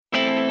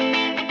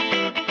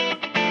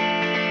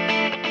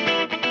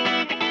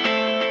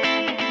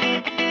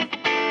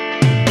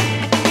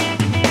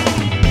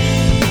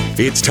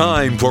It's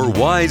time for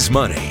Wise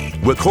Money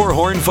with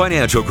Korhorn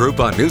Financial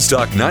Group on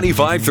Newstalk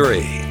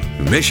 95.3,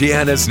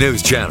 Michiana's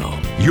news channel,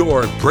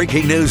 your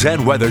breaking news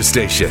and weather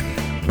station.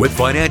 With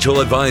financial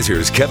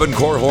advisors Kevin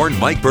Korhorn,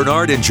 Mike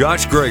Bernard, and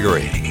Josh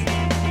Gregory.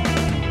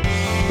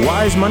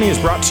 Wise Money is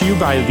brought to you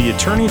by the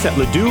attorneys at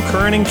Ladue,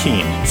 Curran &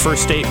 Keene,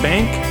 First State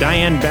Bank,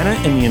 Diane Bennett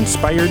and the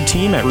Inspired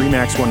team at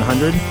RE/MAX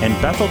 100, and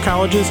Bethel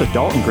College's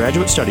Adult and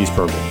Graduate Studies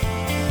program.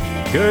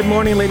 Good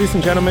morning, ladies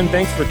and gentlemen.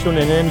 Thanks for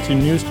tuning in to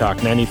Newstalk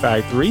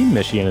 95.3,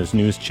 Michiana's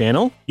news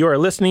channel. You are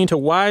listening to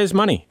Wise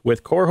Money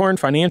with Korhorn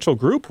Financial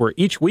Group, where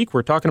each week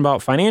we're talking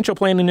about financial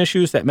planning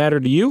issues that matter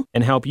to you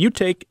and help you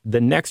take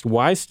the next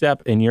wise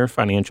step in your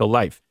financial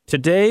life.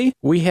 Today,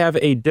 we have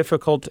a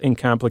difficult and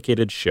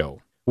complicated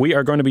show. We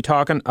are going to be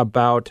talking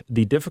about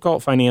the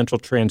difficult financial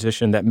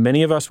transition that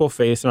many of us will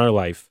face in our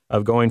life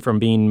of going from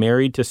being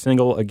married to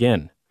single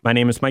again. My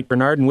name is Mike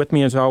Bernard, and with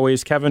me, as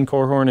always, Kevin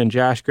Korhorn and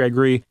Josh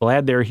Gregory.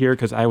 Glad they're here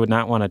because I would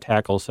not want to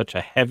tackle such a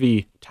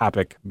heavy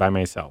topic by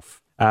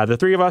myself. The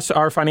three of us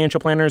are financial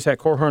planners at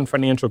Korhorn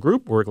Financial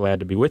Group. We're glad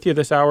to be with you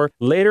this hour.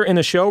 Later in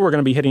the show, we're going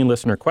to be hitting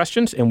listener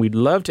questions, and we'd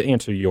love to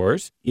answer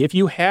yours. If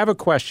you have a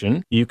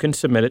question, you can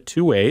submit it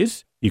two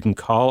ways. You can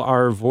call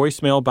our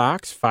voicemail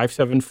box,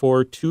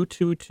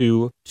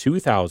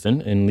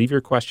 574-222-2000, and leave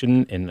your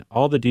question and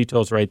all the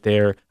details right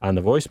there on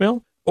the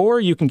voicemail.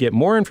 Or you can get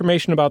more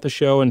information about the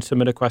show and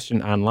submit a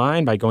question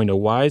online by going to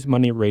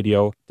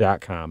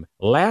wisemoneyradio.com.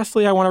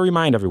 Lastly, I want to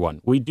remind everyone,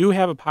 we do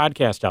have a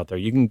podcast out there.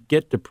 You can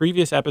get the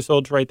previous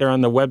episodes right there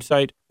on the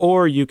website,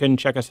 or you can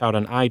check us out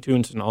on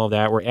iTunes and all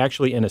that. We're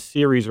actually in a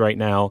series right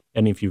now,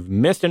 and if you've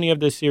missed any of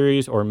this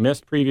series or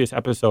missed previous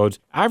episodes,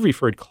 I've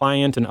referred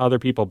clients and other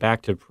people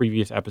back to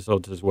previous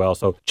episodes as well.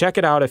 So check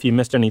it out if you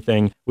missed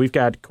anything. We've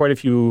got quite a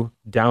few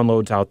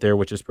downloads out there,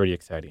 which is pretty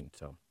exciting.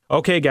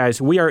 Okay, guys,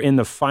 we are in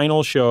the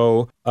final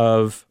show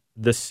of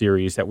this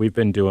series that we've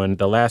been doing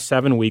the last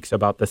 7 weeks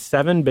about the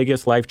 7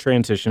 biggest life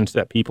transitions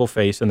that people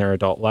face in their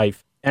adult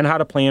life and how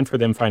to plan for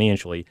them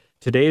financially.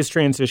 Today's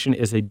transition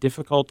is a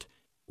difficult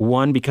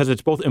one because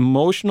it's both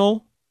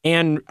emotional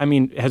and,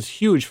 has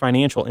huge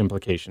financial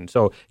implications.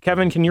 So,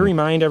 Kevin, can you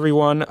remind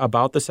everyone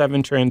about the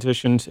 7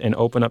 transitions and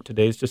open up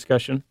today's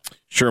discussion?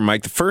 Sure,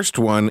 Mike. The first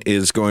one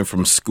is going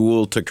from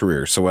school to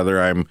career. So whether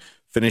I'm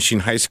finishing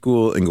high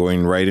school and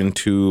going right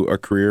into a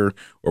career,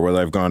 or whether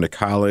I've gone to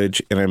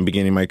college and I'm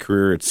beginning my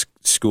career, it's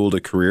school to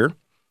career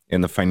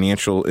and the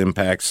financial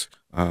impacts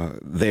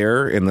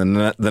there. And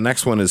then the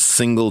next one is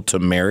single to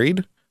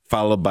married,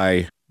 followed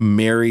by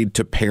married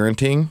to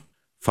parenting,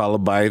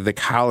 followed by the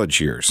college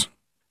years.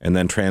 And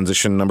then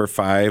transition number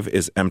 5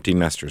 is empty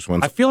nesters.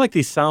 I feel like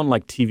these sound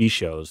like TV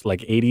shows, like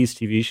 80s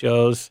TV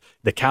shows,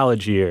 the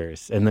college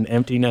years, and then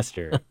empty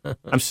nester.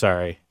 I'm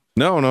sorry.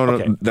 No,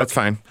 Okay. That's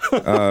fine.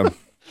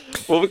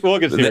 We'll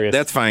get serious.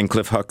 That's fine,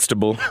 Cliff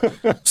Huxtable.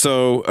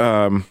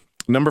 So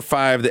number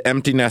 5, the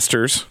empty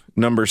nesters.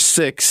 Number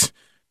 6,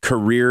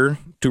 career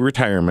to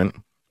retirement.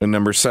 And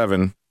number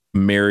 7,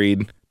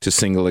 married to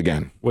single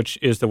again. Which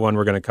is the one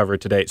we're going to cover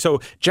today. So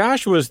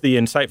Josh was the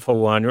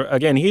insightful one.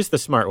 Again, he's the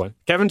smart one.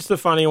 Kevin's the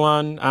funny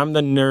one. I'm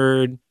the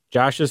nerd.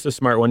 Josh is the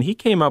smart one. He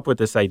came up with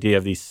this idea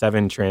of these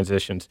 7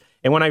 transitions.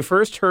 And when I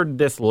first heard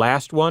this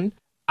last one,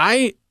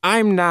 I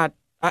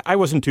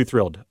wasn't too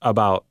thrilled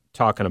about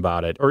talking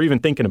about it or even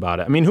thinking about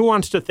it. Who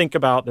wants to think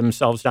about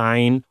themselves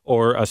dying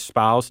or a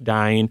spouse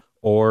dying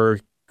or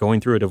going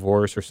through a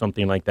divorce or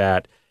something like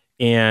that?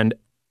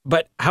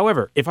 But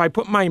however, if I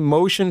put my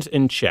emotions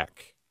in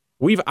check,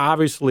 we've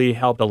obviously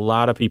helped a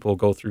lot of people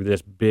go through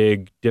this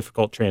big,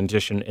 difficult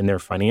transition in their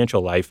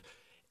financial life.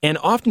 And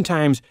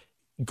oftentimes,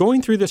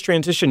 going through this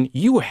transition,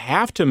 you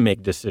have to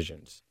make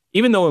decisions.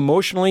 Even though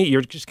emotionally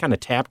you're just kind of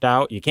tapped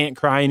out, you can't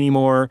cry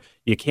anymore,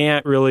 you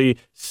can't really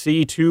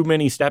see too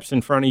many steps in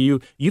front of you,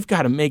 you've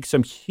got to make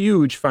some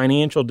huge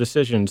financial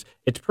decisions.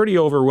 It's pretty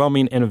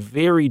overwhelming and a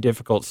very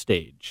difficult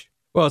stage.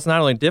 Well, it's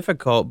not only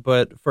difficult,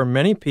 but for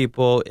many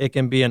people, it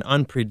can be an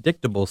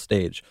unpredictable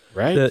stage.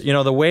 Right.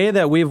 The way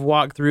that we've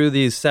walked through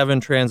these 7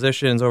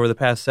 transitions over the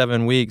past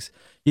 7 weeks,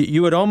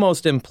 you would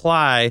almost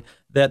imply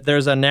that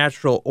there's a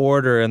natural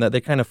order and that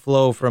they kind of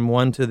flow from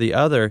one to the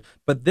other.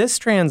 But this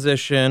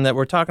transition that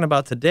we're talking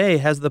about today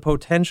has the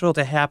potential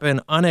to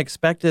happen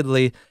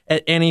unexpectedly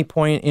at any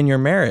point in your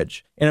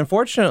marriage. And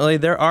unfortunately,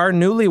 there are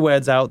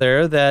newlyweds out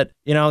there that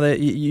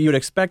you'd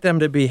expect them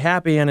to be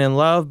happy and in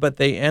love, but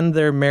they end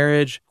their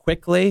marriage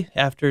quickly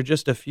after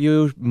just a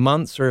few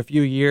months or a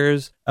few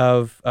years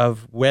of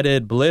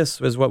wedded bliss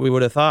is what we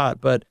would have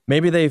thought. But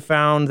maybe they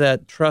found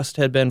that trust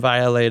had been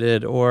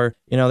violated, or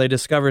they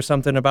discover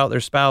something about their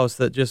spouse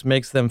that just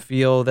makes them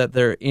feel that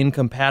they're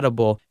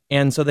incompatible.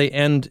 And so they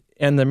end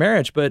the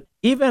marriage. But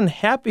even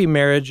happy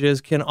marriages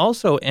can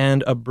also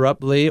end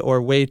abruptly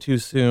or way too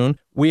soon.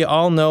 We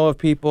all know of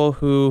people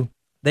who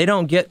they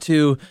don't get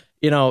to,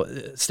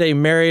 stay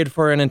married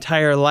for an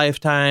entire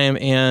lifetime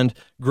and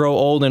grow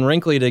old and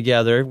wrinkly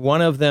together.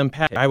 One of them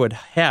I would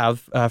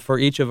have for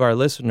each of our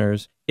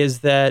listeners is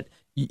that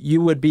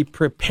you would be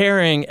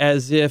preparing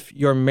as if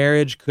your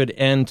marriage could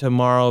end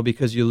tomorrow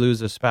because you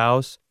lose a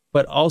spouse.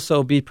 but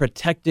also be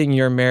protecting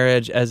your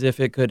marriage as if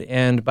it could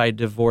end by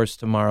divorce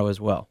tomorrow as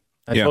well.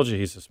 I told you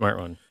he's a smart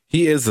one.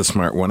 He is the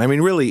smart one. I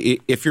mean, really,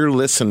 if you're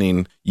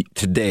listening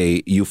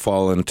today, you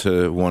fall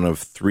into one of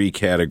three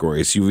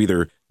categories. You've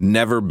either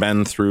never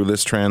been through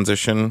this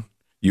transition,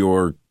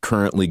 you're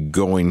currently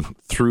going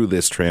through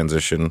this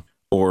transition,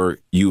 or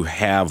you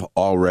have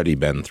already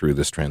been through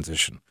this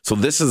transition. So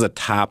this is a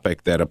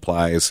topic that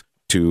applies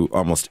to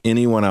almost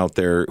anyone out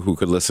there who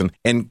could listen.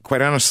 And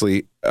quite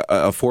honestly,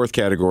 a fourth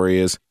category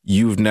is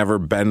you've never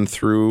been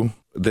through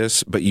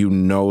this, but you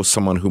know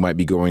someone who might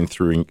be going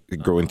through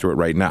it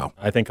right now.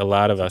 I think a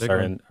lot of us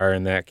are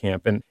in that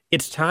camp. And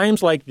it's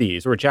times like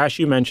these where, Josh,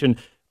 you mentioned,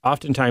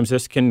 oftentimes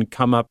this can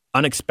come up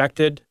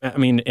unexpected. I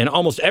mean, in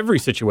almost every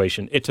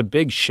situation, it's a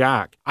big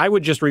shock. I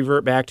would just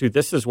revert back to,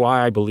 this is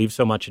why I believe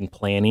so much in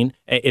planning.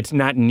 It's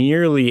not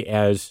nearly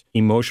as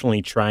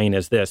emotionally trying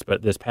as this,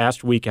 but this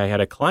past week I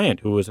had a client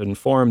who was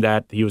informed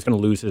that he was going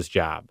to lose his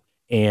job.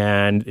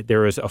 And there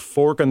was a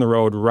fork in the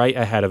road right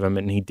ahead of him,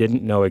 and he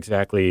didn't know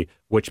exactly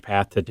which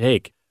path to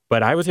take.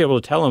 But I was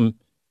able to tell him,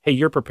 hey,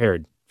 you're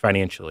prepared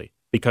financially,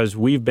 because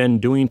we've been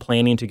doing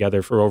planning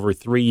together for over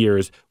 3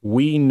 years.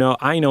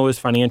 I know his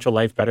financial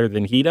life better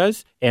than he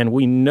does, and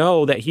we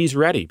know that he's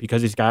ready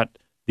because he's got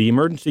the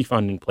emergency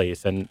fund in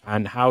place and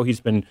how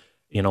he's been,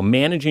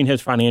 managing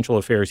his financial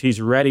affairs.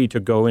 He's ready to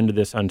go into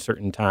this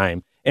uncertain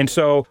time. And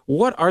so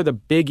what are the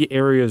big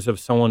areas of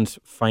someone's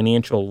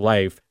financial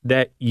life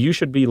that you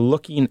should be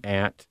looking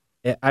at,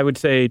 I would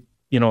say,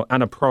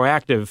 on a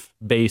proactive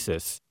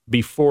basis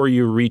before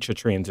you reach a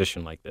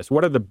transition like this?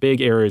 What are the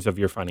big areas of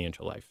your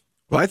financial life?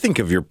 Well, I think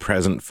of your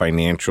present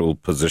financial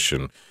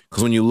position,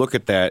 because when you look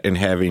at that and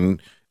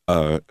having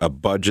a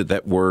budget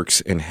that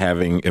works and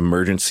having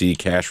emergency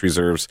cash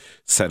reserves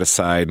set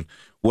aside,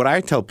 what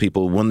I tell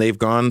people when they've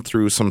gone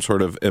through some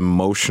sort of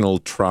emotional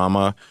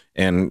trauma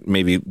and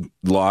maybe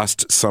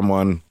lost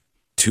someone,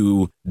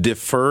 to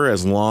defer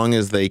as long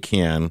as they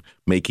can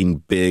making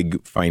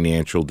big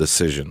financial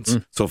decisions.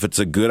 So if it's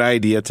a good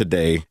idea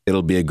today,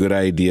 it'll be a good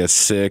idea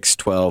 6,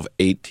 12,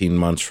 18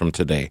 months from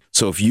today.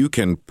 So if you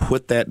can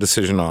put that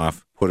decision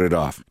off, put it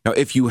off. Now,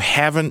 if you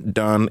haven't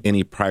done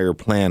any prior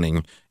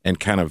planning and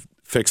kind of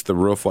fix the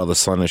roof while the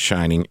sun is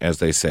shining, as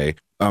they say,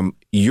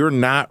 you're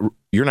not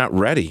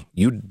ready.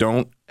 You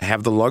don't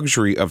have the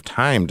luxury of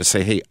time to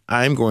say, hey,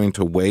 I'm going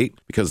to wait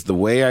because the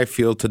way I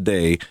feel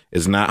today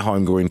is not how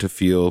I'm going to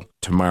feel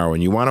tomorrow.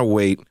 And you want to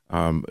wait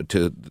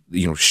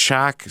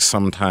shock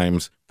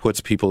sometimes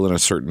puts people in a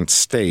certain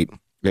state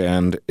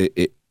and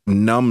it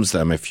numbs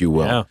them, if you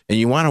will. Yeah. And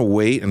you want to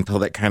wait until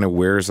that kind of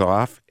wears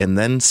off and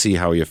then see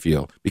how you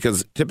feel.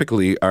 Because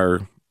typically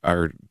our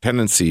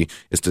tendency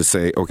is to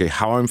say, okay,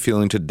 how I'm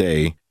feeling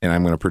today, and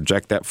I'm going to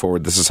project that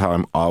forward. This is how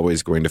I'm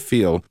always going to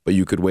feel. But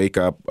you could wake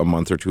up a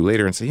month or two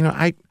later and say,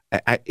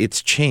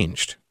 it's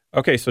changed.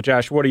 Okay, so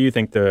Josh, what do you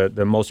think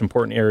the most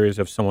important areas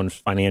of someone's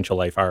financial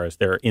life are as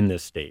they're in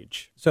this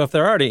stage? So if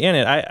they're already in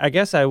it, I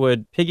guess I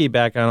would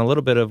piggyback on a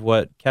little bit of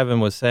what Kevin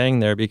was saying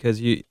there,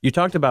 because you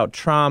talked about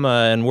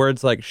trauma and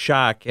words like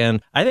shock,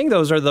 and I think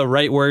those are the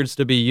right words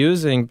to be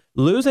using.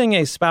 Losing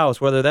a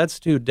spouse, whether that's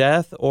to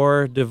death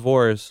or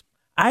divorce,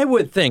 I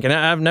would think, and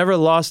I've never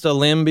lost a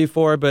limb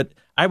before, but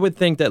I would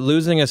think that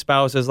losing a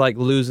spouse is like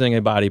losing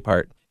a body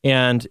part.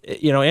 And,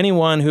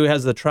 anyone who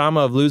has the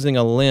trauma of losing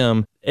a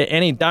limb,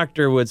 any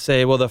doctor would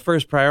say, well, the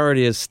first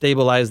priority is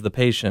stabilize the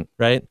patient,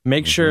 right?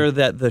 Make sure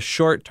that the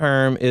short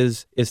term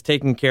is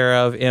taken care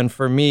of. And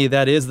for me,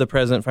 that is the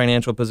present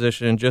financial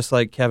position, just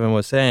like Kevin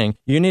was saying.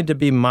 You need to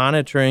be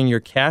monitoring your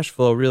cash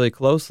flow really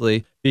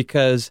closely,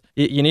 because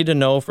you need to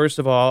know, first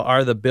of all,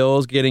 are the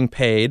bills getting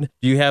paid?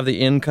 Do you have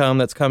the income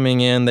that's coming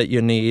in that you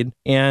need?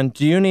 And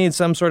do you need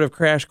some sort of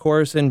crash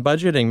course in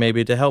budgeting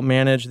maybe to help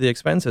manage the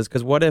expenses?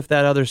 Because what if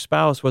that other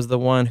spouse was the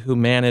one who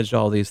managed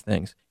all these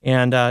things?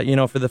 And,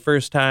 for the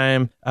first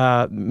time,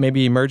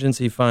 maybe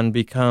emergency fund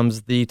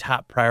becomes the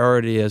top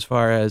priority as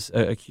far as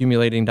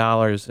accumulating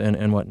dollars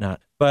and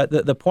whatnot. But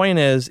the point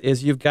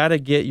is you've got to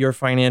get your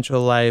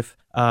financial life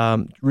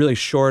really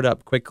shored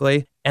up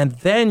quickly. And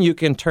then you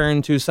can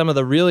turn to some of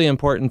the really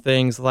important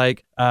things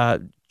like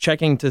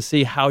checking to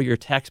see how your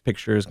tax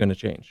picture is going to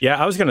change. Yeah,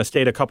 I was going to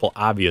state a couple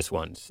obvious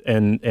ones.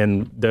 And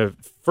the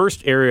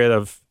first area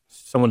of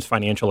someone's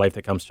financial life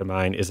that comes to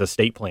mind is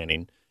estate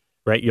planning,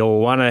 right? You'll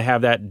want to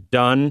have that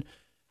done.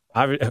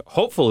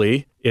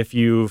 Hopefully, if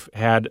you've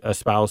had a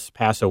spouse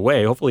pass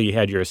away, hopefully you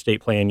had your estate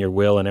plan, your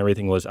will, and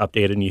everything was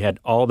updated and you had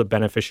all the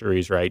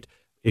beneficiaries right.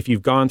 If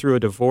you've gone through a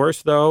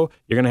divorce, though,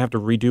 you're going to have to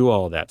redo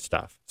all that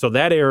stuff. So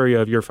that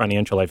area of your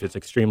financial life is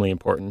extremely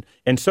important.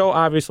 And so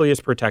obviously is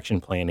protection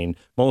planning.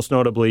 Most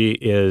notably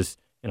is,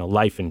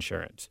 life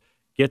insurance.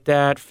 Get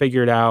that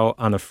figured out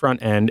on the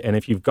front end. And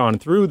if you've gone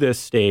through this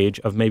stage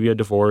of maybe a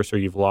divorce or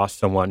you've lost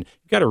someone,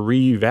 you've got to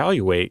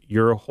reevaluate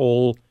your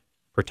whole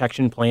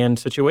protection plan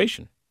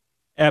situation.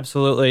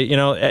 Absolutely.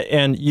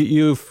 And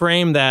you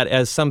frame that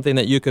as something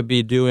that you could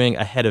be doing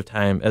ahead of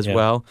time as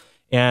well.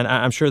 And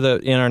I'm sure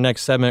that in our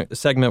next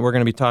segment, we're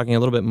going to be talking a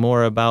little bit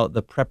more about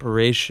the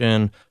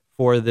preparation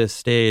for this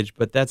stage,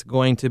 but that's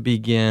going to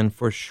begin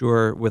for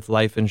sure with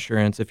life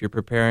insurance if you're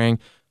preparing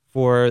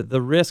for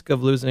the risk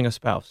of losing a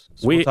spouse.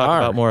 So we'll talk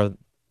about more of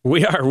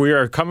We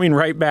are coming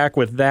right back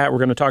with that. We're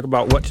going to talk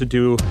about what to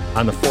do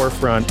on the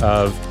forefront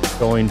of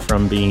going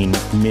from being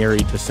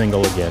married to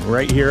single again,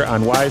 right here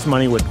on Wise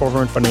Money with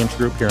Korhorn Financial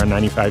Group here on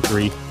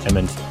 95.3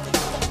 MNC.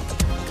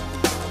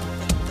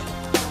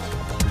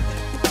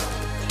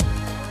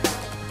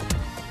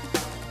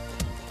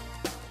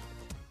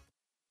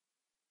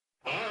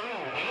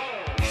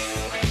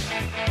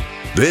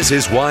 This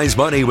is Wise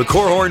Money with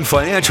Korhorn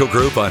Financial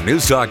Group on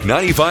Newstalk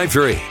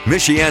 95.3,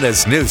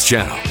 Michiana's news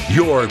channel,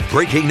 your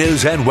breaking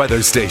news and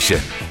weather station.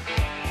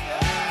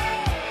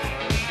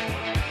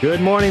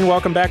 Good morning.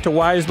 Welcome back to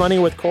Wise Money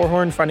with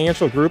Korhorn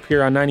Financial Group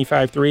here on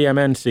 95.3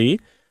 MNC.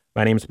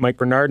 My name is Mike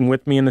Bernard, and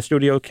with me in the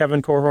studio,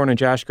 Kevin Korhorn and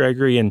Josh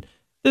Gregory, and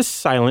this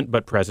silent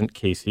but present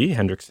Casey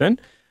Hendrickson.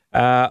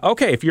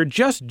 Okay, if you're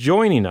just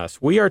joining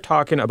us, we are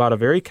talking about a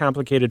very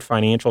complicated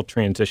financial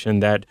transition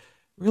that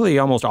really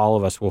almost all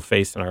of us will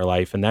face in our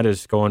life, and that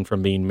is going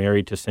from being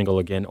married to single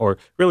again, or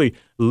really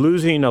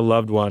losing a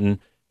loved one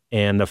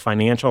and the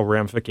financial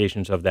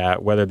ramifications of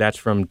that, whether that's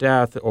from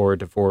death or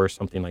divorce,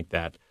 something like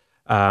that.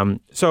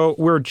 So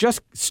we're just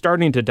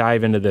starting to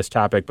dive into this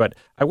topic, but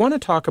I want to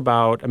talk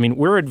about,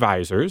 we're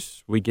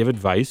advisors. We give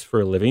advice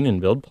for a living and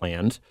build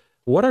plans.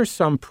 What are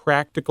some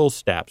practical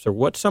steps, or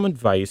what's some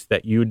advice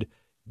that you'd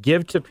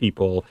give to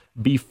people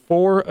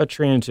before a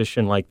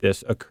transition like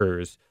this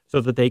occurs so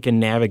that they can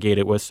navigate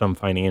it with some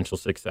financial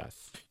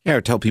success? Yeah, I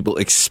tell people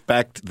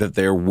expect that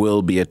there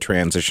will be a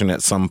transition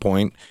at some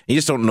point. You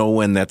just don't know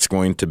when that's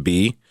going to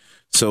be.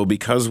 So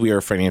because we are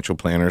financial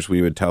planners,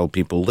 we would tell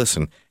people,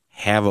 listen,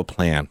 have a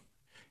plan.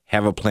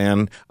 Have a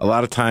plan. A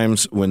lot of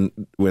times when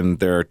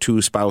there are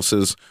two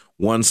spouses,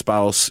 one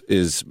spouse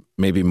is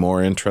maybe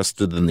more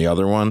interested than the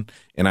other one.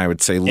 And I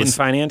would say, listen. In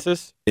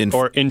finances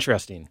or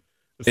interesting?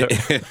 So.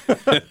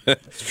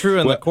 It's true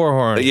in the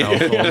Korhorn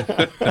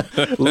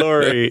household.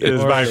 Lori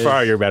is by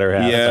far your better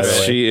half.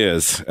 Yes, she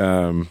is.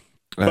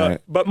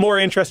 But more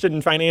interested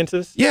in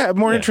finances? Yeah,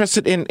 more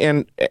interested in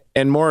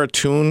and more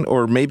attuned,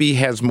 or maybe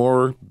has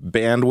more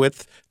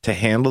bandwidth to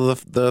handle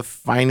the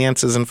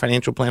finances and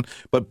financial plan.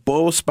 But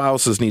both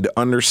spouses need to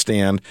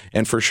understand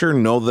and for sure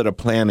know that a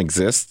plan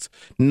exists,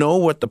 know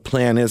what the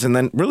plan is, and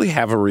then really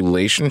have a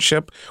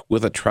relationship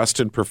with a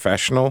trusted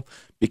professional.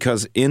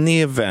 Because in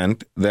the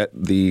event that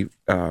the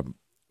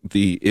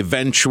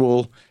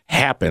eventual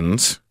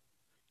happens,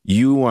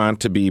 you want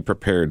to be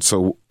prepared.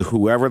 So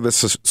whoever the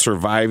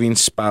surviving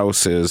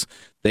spouse is,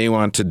 they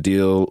want to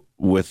deal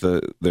with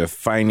the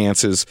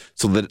finances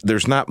so that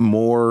there's not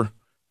more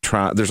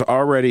there's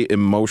already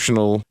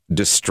emotional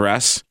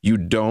distress. You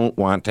don't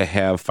want to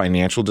have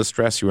financial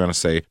distress. You want to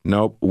say,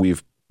 nope,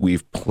 we've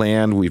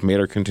planned, we've made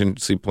our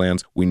contingency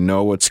plans, we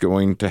know what's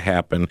going to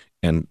happen,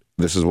 and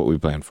this is what we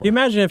plan for. You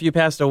imagine if you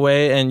passed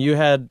away and you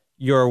had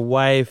your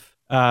wife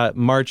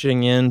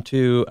marching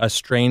into a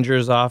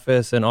stranger's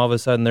office, and all of a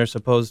sudden they're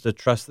supposed to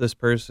trust this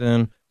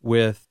person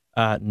with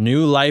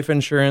new life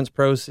insurance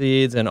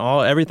proceeds and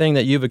everything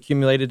that you've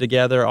accumulated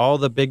together, all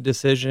the big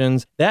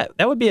decisions. That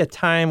would be a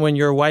time when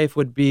your wife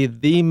would be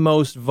the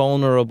most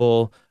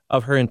vulnerable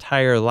of her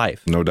entire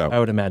life. No doubt. I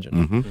would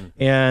imagine. Mm-hmm.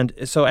 And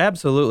so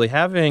absolutely,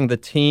 having the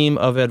team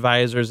of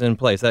advisors in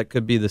place, that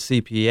could be the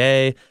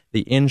CPA,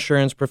 the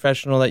insurance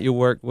professional that you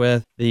work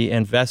with, the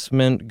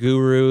investment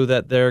guru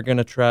that they're going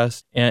to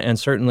trust, and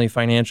certainly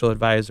financial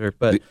advisor.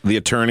 But the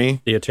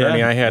attorney. The attorney,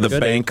 yeah, I had. The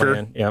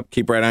banker. Yep.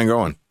 Keep right on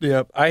going.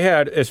 Yep. I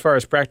had, as far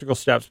as practical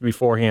steps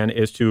beforehand,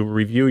 is to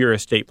review your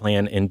estate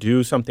plan and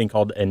do something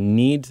called a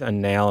needs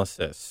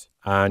analysis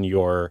on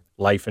your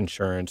life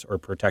insurance or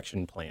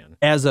protection plan.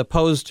 As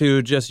opposed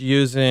to just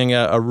using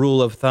a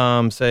rule of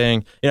thumb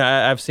saying,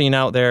 I've seen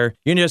out there,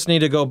 you just need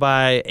to go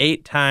buy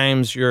 8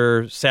 times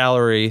your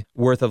salary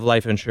worth of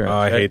life insurance. Oh,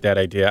 I hate that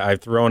idea.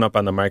 I've thrown up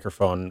on the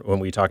microphone when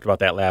we talked about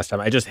that last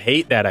time. I just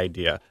hate that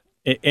idea.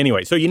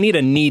 Anyway, so you need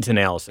a needs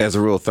analysis. As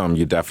a rule of thumb,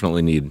 you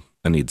definitely need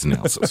a needs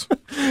analysis.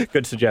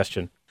 Good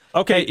suggestion.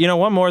 Okay,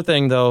 one more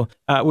thing, though.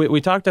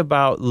 We talked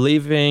about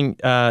leaving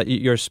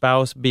your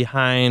spouse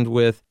behind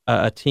with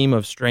a team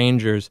of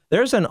strangers.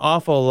 There's an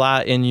awful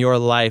lot in your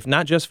life,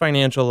 not just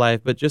financial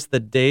life, but just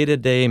the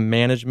day-to-day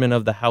management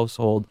of the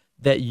household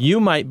that you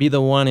might be the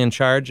one in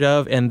charge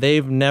of, and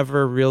they've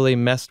never really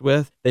messed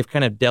with. They've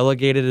kind of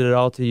delegated it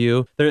all to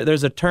you.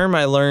 There's a term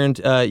I learned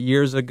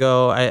years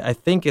ago. I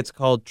think it's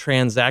called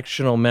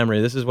transactional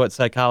memory. This is what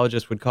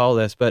psychologists would call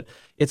this, but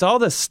it's all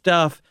the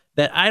stuff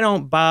that I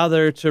don't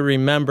bother to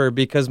remember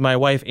because my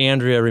wife,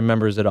 Andrea,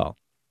 remembers it all.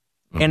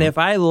 Mm-hmm. And if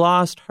I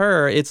lost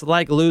her, it's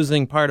like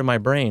losing part of my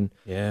brain.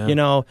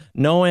 Yeah.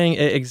 Knowing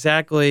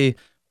exactly,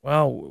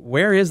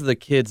 where is the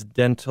kid's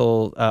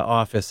dental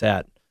office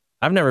at?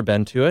 I've never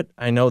been to it.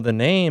 I know the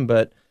name,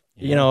 but,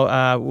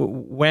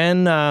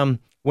 when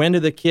do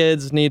the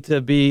kids need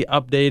to be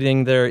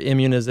updating their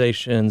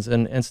immunizations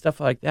and stuff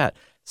like that?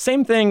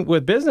 Same thing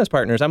with business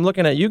partners. I'm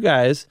looking at you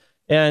guys.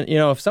 And,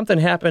 if something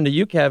happened to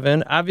you,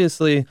 Kevin,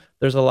 obviously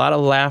there's a lot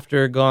of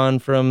laughter gone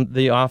from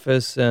the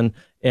office and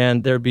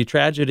and there'd be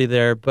tragedy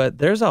there. But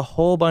there's a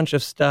whole bunch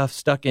of stuff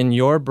stuck in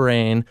your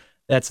brain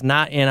that's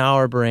not in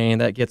our brain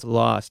that gets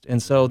lost.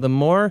 And so the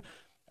more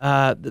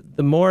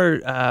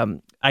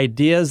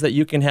ideas that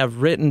you can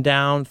have written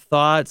down,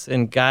 thoughts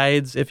and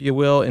guides, if you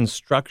will,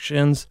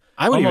 instructions,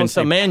 I would even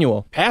say a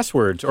manual,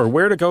 passwords, or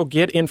where to go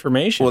get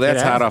information. Well,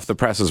 that's hot off the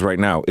presses right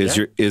now.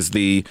 Is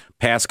the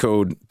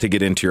passcode to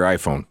get into your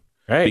iPhone?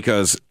 Right.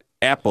 Because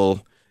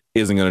Apple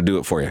isn't going to do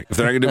it for you. If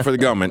they're not going to do it for the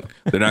government,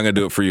 they're not going to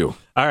do it for you.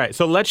 All right,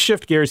 so let's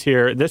shift gears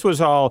here. That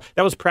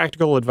was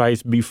practical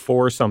advice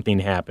before something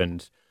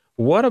happened.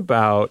 What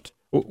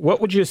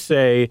would you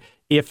say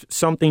if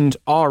something's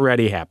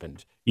already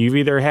happened? You've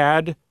either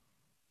had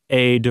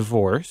a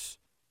divorce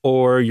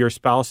or your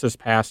spouse has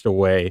passed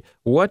away.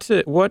 What's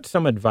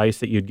some advice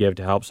that you'd give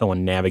to help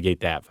someone navigate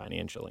that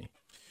financially?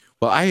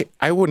 Well,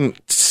 I would,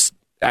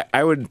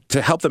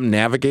 to help them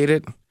navigate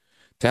it,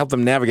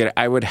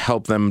 I would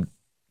help them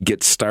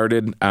get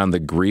started on the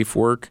grief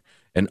work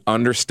and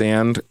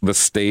understand the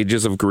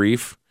stages of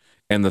grief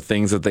and the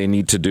things that they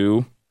need to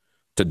do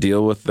to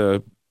deal with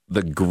the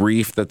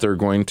grief that they're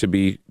going to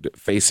be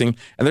facing.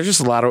 And there's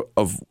just a lot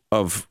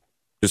of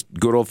just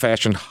good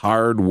old-fashioned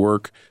hard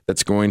work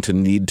that's going to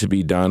need to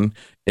be done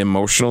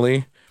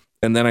emotionally.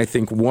 And then I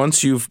think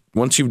once you've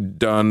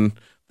done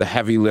the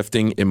heavy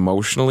lifting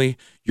emotionally,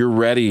 you're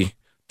ready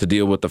to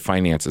deal with the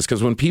finances.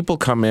 Because when people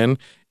come in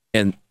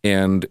and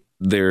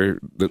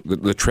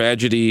the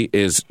tragedy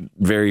is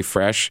very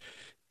fresh,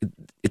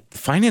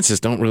 finances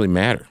don't really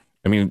matter.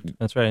 I mean,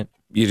 that's right.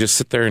 You just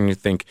sit there and you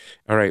think,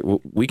 all right,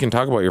 well, we can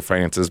talk about your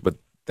finances, but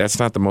that's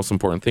not the most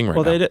important thing right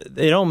now. Well,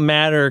 they don't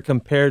matter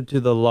compared to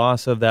the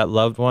loss of that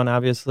loved one,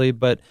 obviously,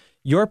 but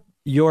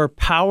your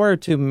power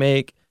to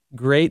make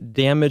great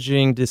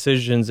damaging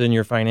decisions in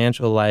your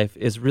financial life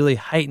is really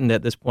heightened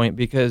at this point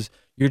because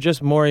you're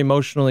just more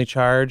emotionally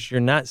charged. You're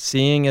not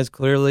seeing as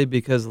clearly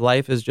because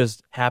life is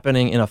just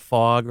happening in a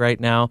fog right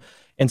now.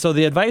 And so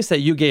the advice that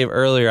you gave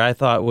earlier, I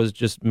thought was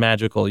just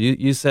magical.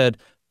 You said,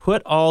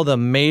 put all the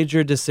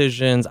major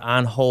decisions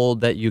on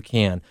hold that you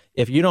can.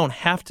 If you don't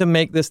have to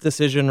make this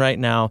decision right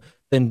now,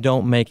 then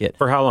don't make it.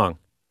 For how long?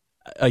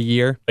 A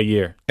year. A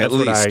year. That's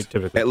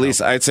at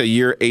least I'd say a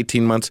year,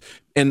 18 months.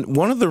 And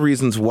one of the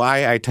reasons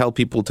why I tell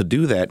people to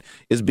do that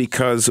is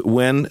because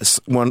when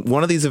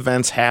one of these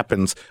events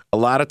happens, a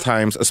lot of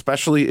times,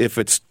 especially if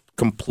it's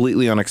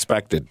completely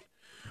unexpected,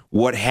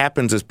 what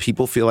happens is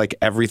people feel like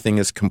everything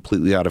is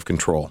completely out of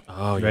control.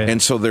 Oh, yeah.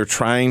 And so they're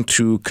trying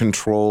to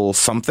control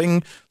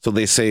something. So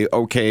they say,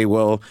 okay,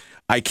 well,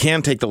 I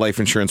can take the life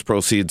insurance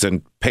proceeds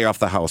and pay off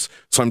the house.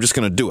 So I'm just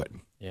going to do it.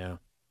 Yeah.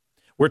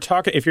 We're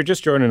talking, if you're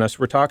just joining us,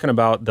 we're talking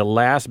about the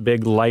last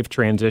big life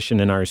transition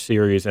in our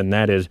series, and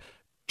that is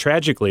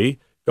tragically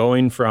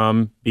going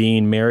from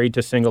being married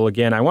to single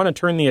again. I want to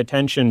turn the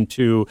attention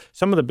to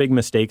some of the big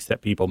mistakes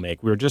that people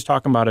make. We were just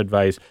talking about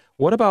advice.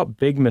 What about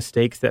big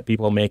mistakes that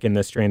people make in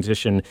this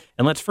transition?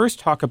 And let's first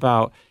talk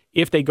about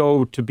if they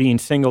go to being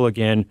single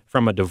again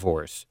from a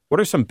divorce. What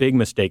are some big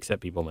mistakes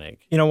that people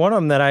make? You know, one of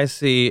them that I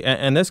see,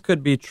 and this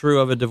could be true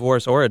of a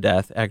divorce or a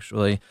death,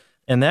 actually,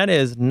 and that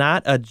is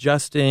not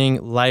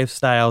adjusting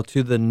lifestyle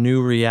to the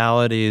new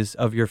realities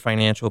of your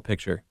financial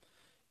picture.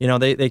 You know,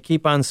 they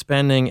keep on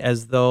spending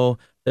as though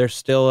they're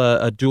still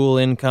a dual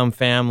income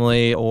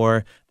family,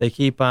 or they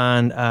keep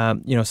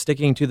on,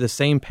 sticking to the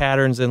same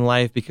patterns in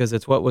life because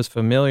it's what was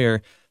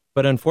familiar.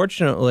 But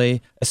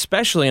unfortunately,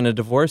 especially in a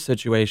divorce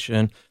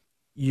situation,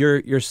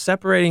 you're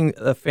separating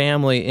the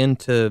family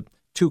into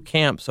two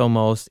camps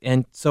almost.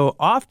 And so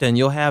often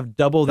you'll have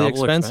double the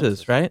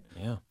expenses, right?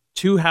 Yeah.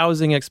 Two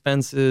housing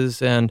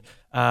expenses and,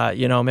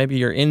 maybe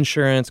your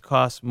insurance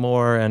costs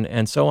more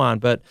and so on.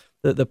 But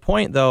the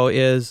point, though,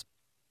 is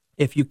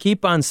if you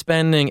keep on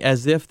spending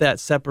as if that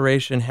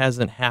separation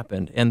hasn't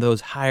happened and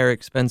those higher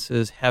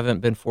expenses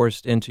haven't been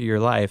forced into your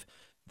life,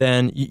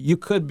 then you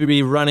could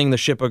be running the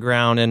ship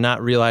aground and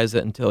not realize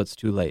it until it's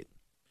too late.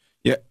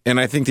 Yeah, and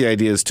I think the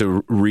idea is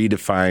to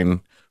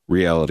redefine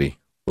reality,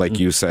 like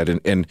you said.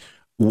 And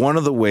one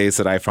of the ways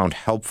that I found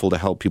helpful to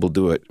help people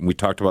do it, we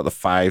talked about the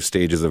 5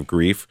 stages of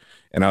grief,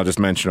 and I'll just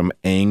mention them: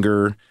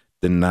 anger,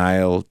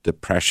 denial,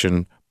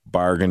 depression,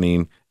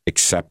 bargaining,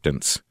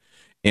 acceptance.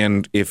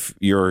 And if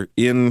you're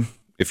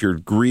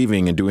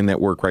grieving and doing that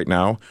work right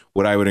now,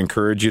 what I would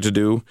encourage you to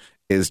do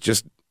is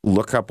just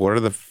look up what are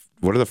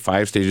the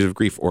 5 stages of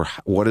grief, or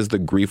what is the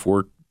grief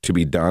work to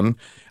be done.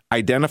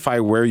 Identify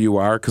where you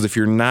are, because if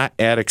you're not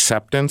at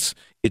acceptance,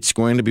 it's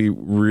going to be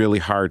really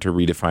hard to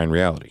redefine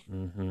reality.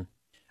 Mm-hmm.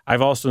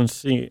 I've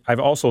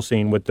also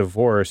seen with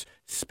divorce,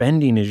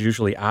 spending is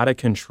usually out of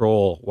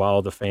control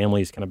while the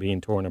family is kind of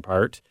being torn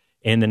apart.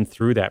 And then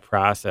through that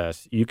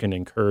process, you can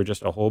incur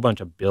just a whole bunch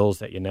of bills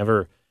that you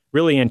never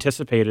really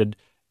anticipated,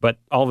 but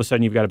all of a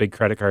sudden you've got a big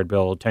credit card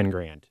bill,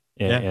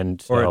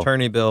 $10,000. Or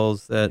attorney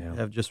bills that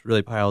have just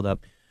really piled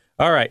up.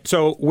 All right,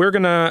 so we're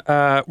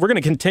gonna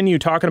continue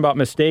talking about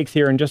mistakes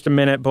here in just a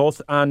minute,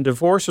 both on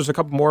divorce. There's a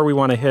couple more we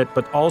want to hit,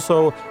 but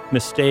also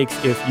mistakes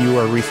if you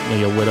are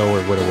recently a widow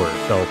or widower.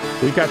 So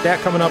we've got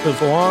that coming up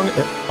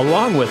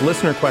along with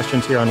listener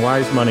questions here on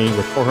Wise Money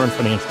with Korhorn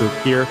Financial Group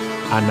here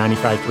on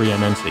 95.3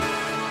 MNC.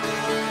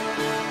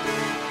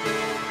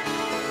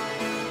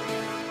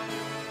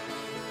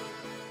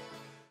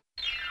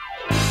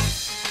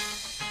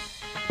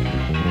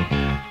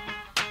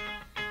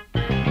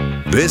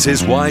 This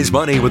is Wise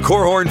Money with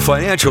Korhorn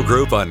Financial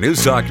Group on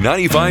News Talk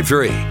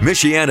 95.3,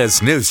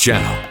 Michiana's news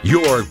channel,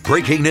 your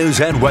breaking news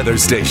and weather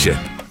station.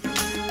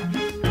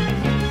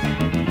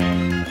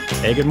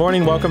 Hey, good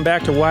morning. Welcome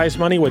back to Wise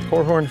Money with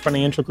Korhorn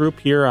Financial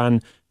Group here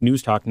on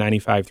News Talk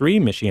 95.3,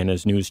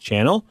 Michiana's news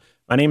channel.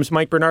 My name is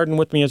Mike Bernard, and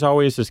with me as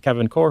always is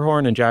Kevin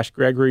Korhorn and Josh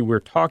Gregory. We're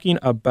talking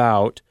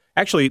about,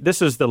 actually,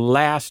 this is the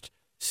last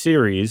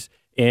series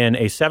in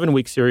a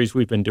 7-week series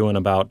we've been doing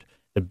about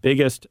the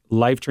biggest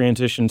life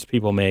transitions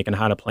people make and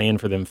how to plan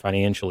for them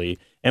financially.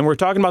 And we're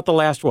talking about the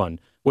last one,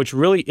 which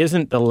really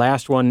isn't the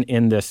last one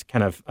in this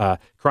kind of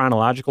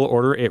chronological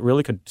order. It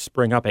really could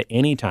spring up at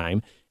any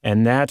time,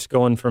 and that's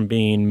going from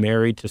being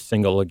married to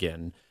single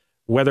again.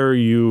 Whether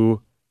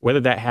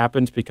that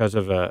happens because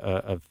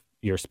of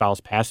your spouse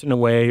passing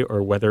away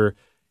or whether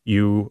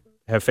you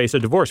have faced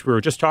a divorce. We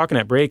were just talking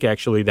at break,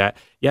 actually, that,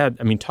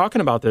 talking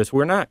about this,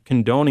 we're not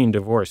condoning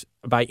divorce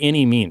by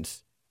any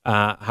means.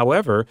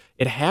 However,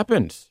 it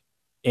happens,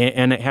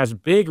 and it has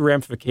big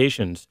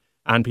ramifications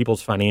on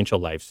people's financial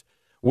lives.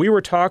 We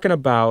were talking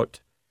about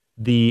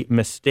the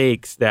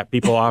mistakes that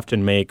people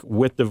often make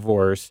with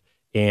divorce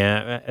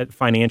and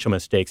financial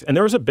mistakes. And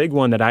there was a big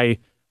one that I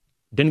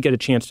didn't get a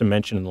chance to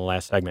mention in the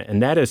last segment,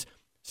 and that is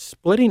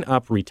splitting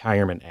up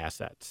retirement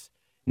assets.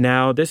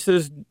 Now, this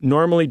is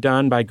normally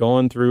done by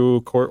going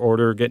through court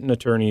order, getting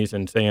attorneys,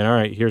 and saying, all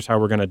right, here's how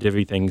we're going to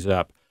divvy things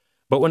up.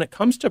 But when it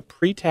comes to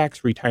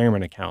pre-tax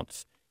retirement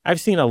accounts, I've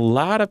seen a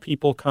lot of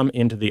people come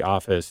into the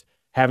office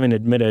having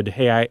admitted,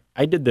 hey,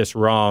 I did this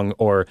wrong,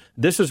 or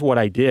this is what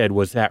I did.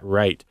 Was that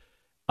right?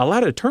 A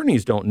lot of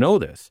attorneys don't know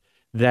this,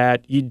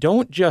 that you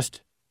don't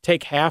just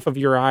take half of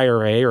your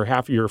IRA or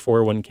half of your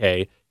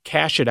 401k,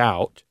 cash it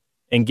out,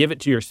 and give it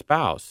to your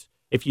spouse.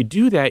 If you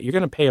do that, you're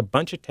going to pay a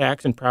bunch of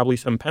tax and probably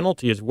some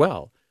penalty as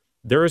well.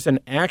 There is an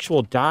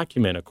actual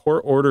document, a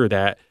court order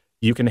that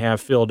you can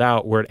have filled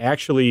out where it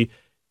actually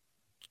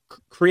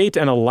creates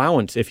an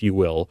allowance, if you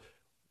will,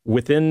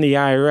 within the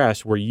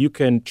IRS where you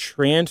can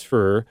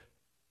transfer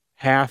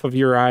half of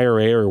your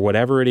IRA or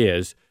whatever it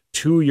is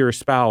to your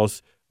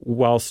spouse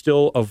while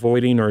still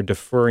avoiding or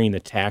deferring the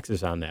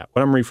taxes on that.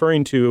 What I'm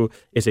referring to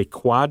is a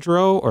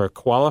quadro or a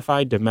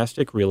qualified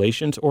domestic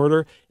relations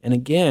order. And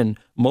again,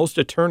 most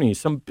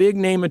attorneys, some big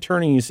name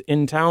attorneys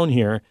in town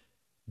here,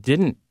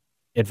 didn't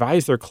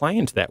advise their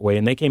clients that way.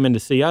 And they came in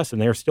to see us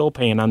and they're still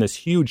paying on this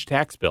huge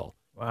tax bill.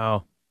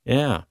 Wow.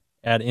 Yeah.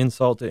 Add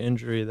insult to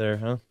injury there,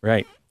 huh?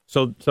 Right.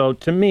 So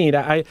to me,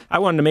 I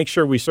wanted to make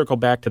sure we circle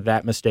back to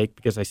that mistake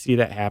because I see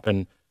that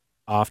happen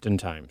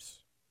oftentimes.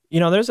 You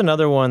know, there's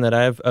another one that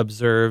I've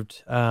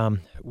observed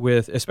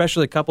with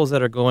especially couples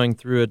that are going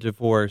through a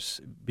divorce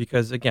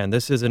because, again,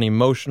 this is an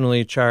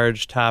emotionally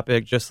charged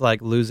topic, just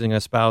like losing a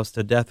spouse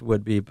to death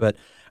would be. But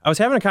I was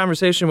having a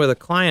conversation with a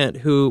client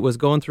who was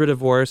going through a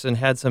divorce and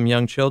had some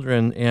young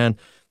children, and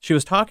she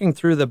was talking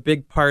through the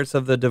big parts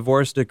of the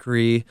divorce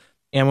decree.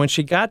 And when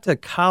she got to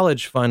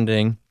college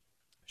funding,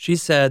 she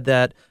said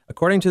that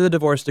according to the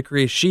divorce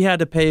decree, she had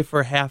to pay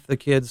for half the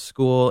kids'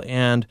 school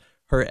and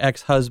her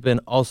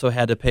ex-husband also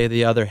had to pay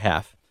the other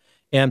half,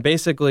 and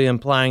basically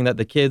implying that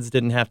the kids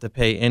didn't have to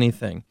pay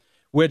anything,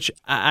 which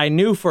I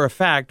knew for a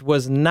fact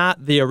was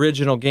not the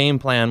original game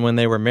plan when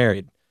they were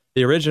married.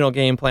 The original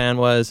game plan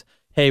was,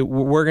 hey,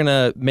 we're going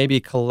to maybe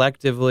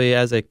collectively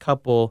as a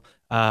couple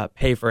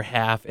pay for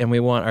half, and we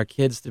want our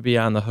kids to be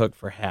on the hook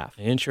for half.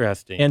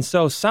 Interesting. And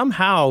so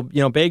somehow,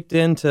 baked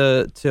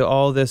into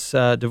all this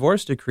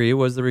divorce decree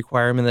was the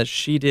requirement that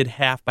she did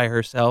half by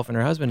herself and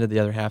her husband did the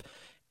other half.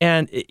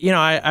 And,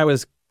 I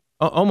was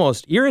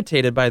almost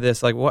irritated by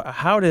this. Like,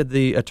 how did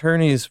the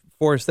attorneys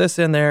force this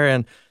in there?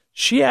 And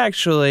she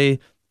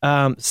actually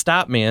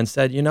stopped me and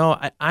said,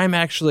 I'm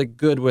actually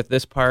good with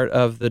this part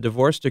of the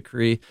divorce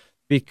decree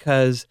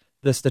because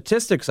the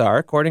statistics are,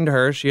 according to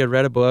her, she had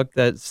read a book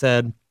that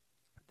said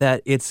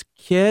that it's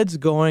kids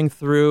going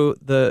through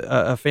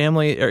a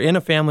family or in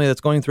a family that's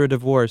going through a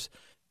divorce,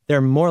 they're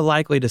more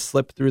likely to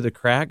slip through the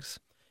cracks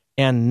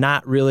and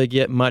not really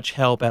get much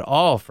help at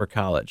all for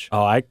college.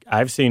 Oh,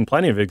 I've seen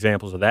plenty of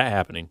examples of that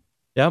happening.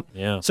 Yep.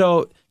 Yeah.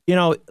 So,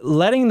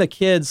 letting the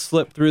kids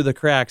slip through the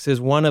cracks is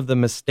one of the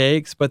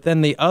mistakes, but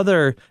then the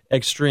other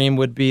extreme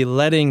would be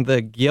letting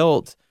the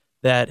guilt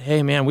that,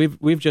 hey, man,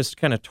 we've just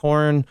kind of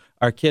torn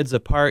our kids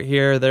apart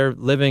here. They're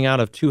living out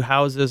of two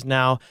houses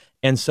now.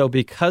 And so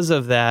because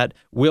of that,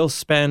 we'll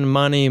spend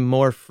money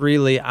more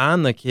freely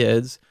on the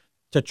kids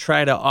to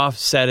try to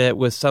offset it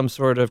with some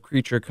sort of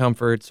creature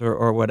comforts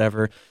or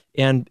whatever.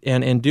 And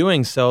in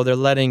doing so, they're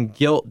letting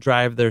guilt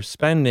drive their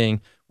spending,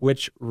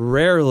 which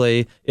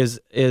rarely is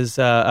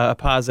a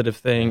positive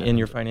thing in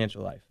your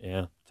financial life.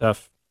 Yeah,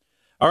 tough.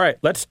 All right,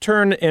 let's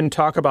turn and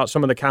talk about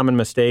some of the common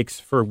mistakes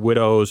for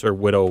widows or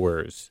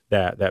widowers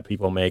that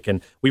people make.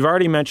 And we've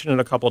already mentioned it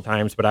a couple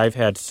times, but I've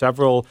had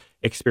several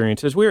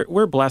experiences.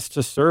 We're blessed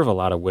to serve a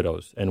lot of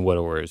widows and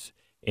widowers,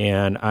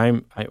 and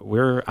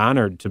we're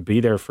honored to be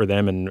there for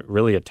them in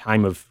really a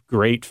time of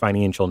great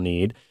financial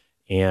need.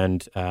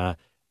 And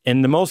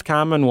the most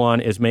common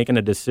one is making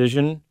a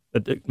decision.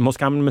 The most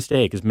common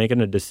mistake is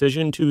making a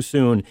decision too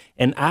soon.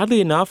 And oddly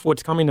enough,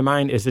 what's coming to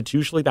mind is it's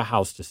usually the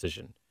house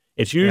decision.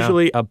 It's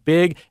usually a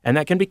big, and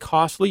that can be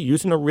costly,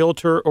 using a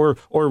realtor or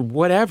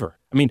whatever.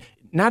 I mean,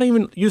 not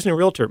even using a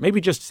realtor, maybe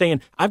just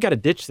saying, I've got to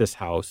ditch this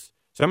house,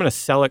 so I'm going to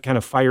sell it, kind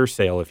of fire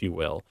sale, if you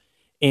will.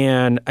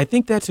 And I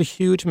think that's a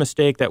huge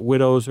mistake that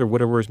widows or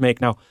widowers make.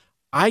 Now,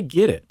 I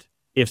get it.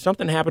 If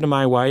something happened to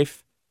my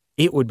wife,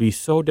 it would be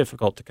so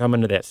difficult to come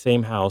into that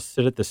same house,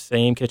 sit at the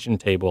same kitchen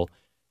table.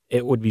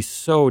 It would be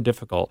so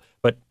difficult.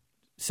 But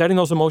setting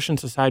those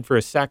emotions aside for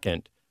a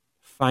second,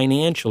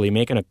 financially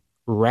making a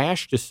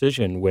rash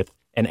decision with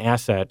an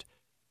asset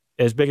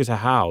as big as a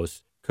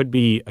house could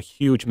be a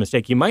huge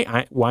mistake. You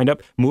might wind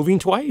up moving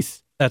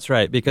twice. That's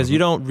right, because you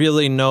don't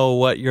really know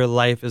what your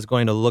life is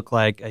going to look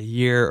like a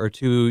year or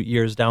 2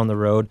 years down the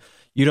road.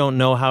 You don't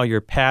know how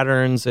your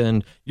patterns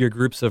and your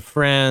groups of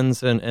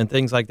friends and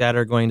things like that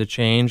are going to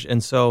change.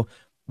 And so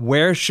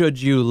where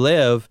should you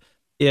live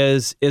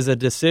is a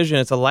decision.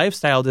 It's a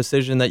lifestyle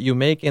decision that you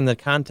make in the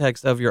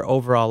context of your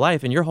overall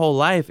life. And your whole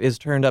life is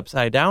turned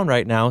upside down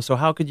right now. So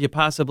how could you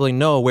possibly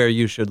know where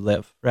you should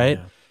live, right?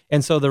 Yeah.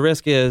 And so the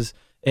risk is,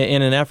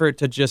 in an effort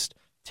to just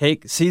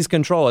seize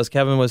control, as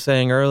Kevin was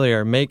saying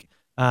earlier, make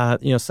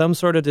some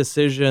sort of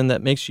decision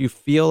that makes you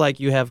feel like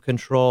you have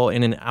control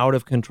in an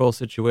out-of-control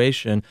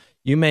situation.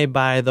 You may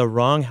buy the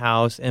wrong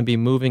house and be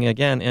moving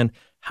again. And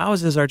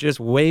houses are just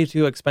way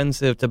too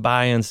expensive to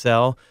buy and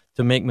sell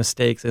to make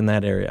mistakes in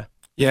that area.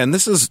 Yeah, and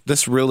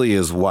this really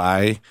is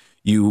why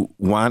you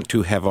want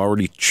to have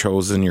already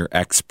chosen your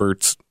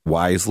experts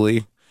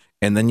wisely,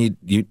 and then you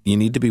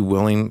need to be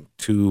willing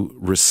to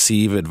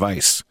receive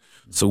advice.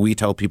 So we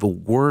tell people,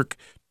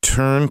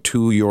 turn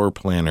to your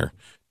planner.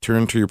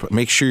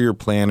 Make sure your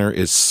planner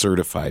is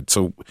certified.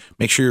 So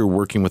make sure you're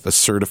working with a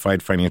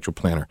certified financial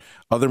planner.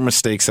 Other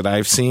mistakes that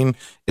I've seen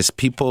is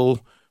people,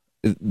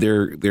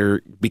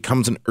 there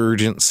becomes an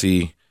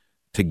urgency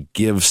to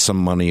give some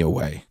money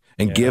away.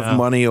 And give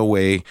money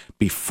away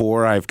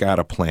before I've got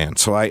a plan.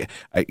 So I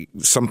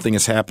something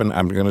has happened.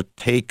 I'm going to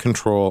take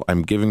control.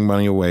 I'm giving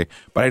money away,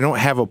 but I don't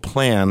have a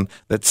plan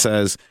that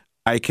says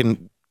I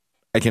can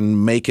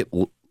make it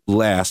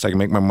last. I can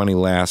make my money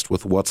last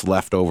with what's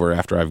left over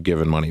after I've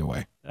given money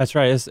away. That's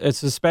right.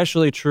 It's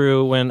especially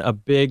true when a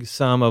big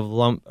sum of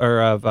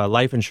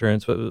life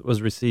insurance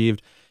was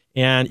received.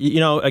 And,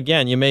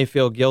 again, you may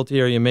feel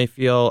guilty or you may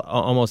feel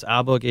almost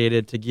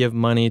obligated to give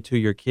money to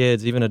your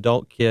kids, even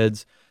adult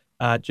kids,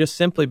 just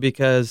simply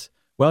because,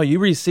 you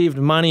received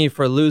money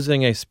for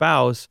losing a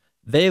spouse.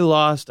 They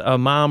lost a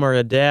mom or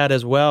a dad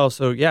as well.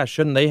 So,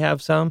 shouldn't they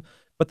have some?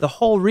 But the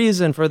whole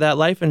reason for that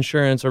life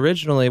insurance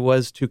originally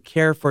was to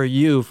care for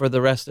you for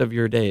the rest of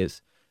your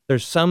days.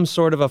 There's some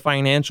sort of a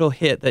financial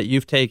hit that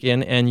you've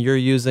taken, and you're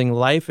using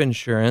life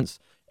insurance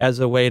as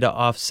a way to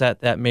offset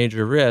that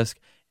major risk.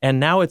 And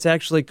now it's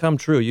actually come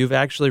true. You've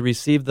actually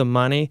received the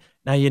money.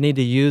 Now you need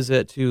to use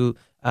it to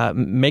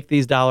make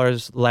these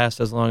dollars last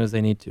as long as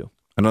they need to.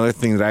 Another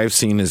thing that I've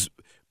seen is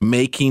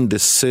making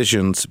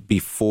decisions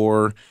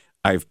before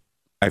I've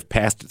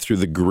passed it through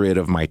the grid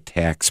of my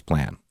tax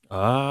plan.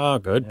 Ah,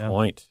 good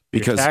point.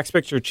 Because your tax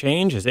picture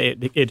changes.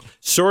 It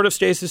sort of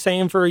stays the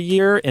same for a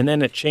year, and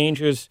then it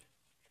changes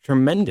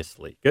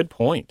tremendously. Good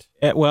point.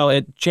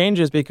 It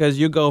changes because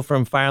you go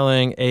from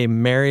filing a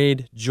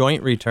married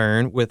joint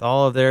return with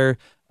all of their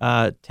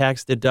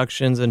tax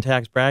deductions and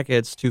tax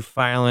brackets to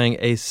filing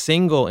a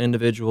single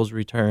individual's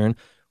return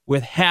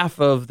with half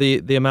of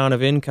the amount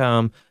of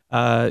income,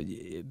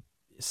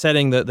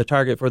 setting the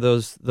target for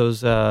those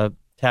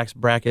tax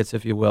brackets,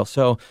 if you will.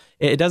 So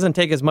it doesn't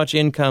take as much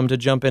income to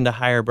jump into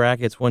higher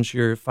brackets once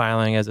you're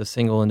filing as a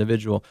single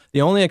individual.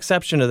 The only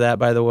exception to that,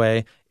 by the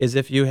way, is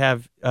if you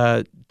have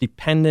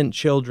dependent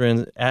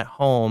children at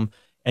home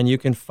and you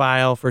can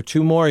file for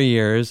 2 more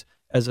years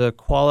as a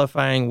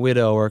qualifying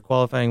widow or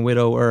qualifying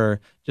widower.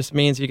 Just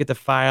means you get to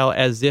file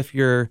as if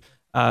you're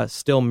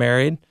still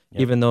married,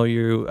 even though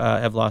you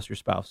have lost your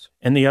spouse.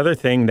 And the other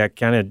thing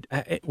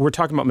that we're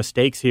talking about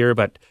mistakes here,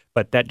 but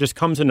that just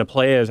comes into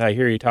play as I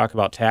hear you talk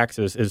about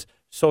taxes, is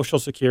Social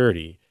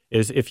Security.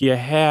 Is if you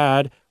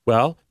had,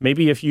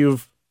 maybe if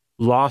you've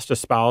lost a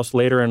spouse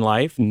later in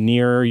life,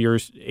 near your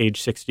age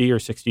 60 or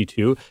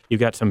 62, you've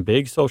got some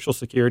big Social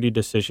Security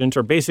decisions,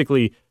 or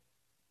basically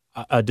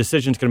a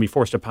decision's going to be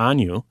forced upon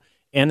you.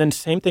 And then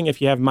same thing if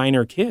you have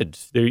minor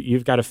kids.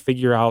 You've got to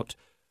figure out,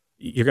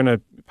 you're going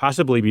to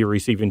possibly be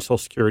receiving Social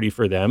Security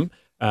for them,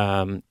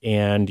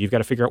 and you've got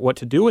to figure out what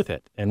to do with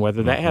it and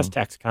whether that has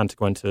tax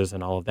consequences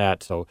and all of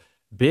that. So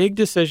big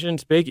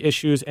decisions, big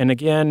issues. And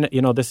again,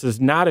 this is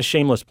not a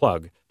shameless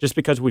plug just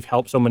because we've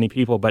helped so many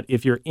people. But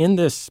if you're in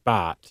this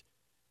spot,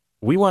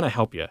 we want to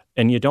help you.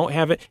 And you don't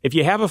have it. If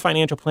you have a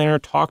financial planner,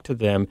 talk to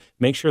them.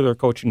 Make sure they're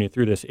coaching you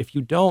through this. If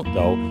you don't,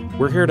 though,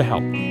 we're here to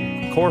help.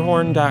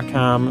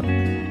 Korhorn.com,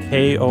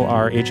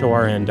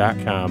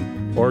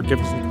 KORHORN.com, or give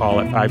us a call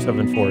at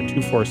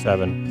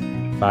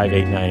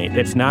 574-247-5898.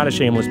 It's not a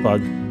shameless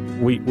plug.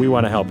 We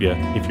want to help you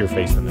if you're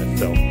facing this.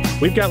 So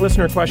we've got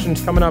listener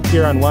questions coming up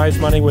here on Wise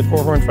Money with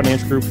Korhorn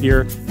Finance Group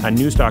here on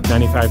Newstalk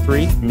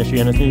 95.3,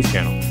 Michiana's news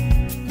channel.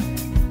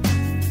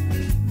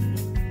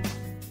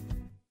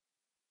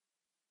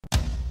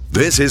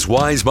 This is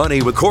Wise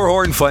Money with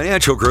Korhorn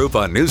Financial Group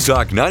on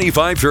Newstalk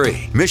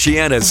 95.3,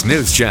 Michiana's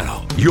news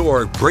channel,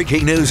 your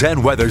breaking news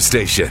and weather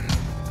station.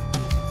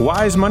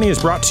 Wise Money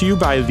is brought to you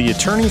by the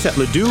attorneys at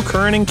Ledoux,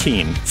 Curran &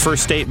 Keene,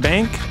 First State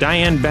Bank,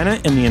 Diane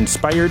Bennett and the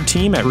Inspired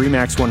team at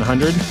RE/MAX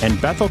 100, and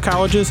Bethel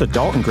College's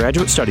Adult and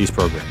Graduate Studies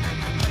program.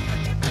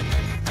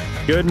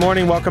 Good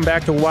morning. Welcome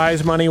back to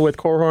Wise Money with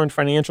Korhorn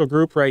Financial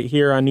Group right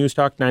here on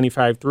Newstalk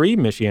 95.3,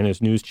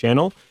 Michiana's news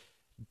channel.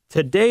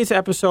 Today's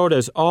episode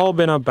has all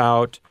been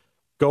about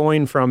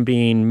going from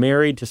being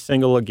married to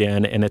single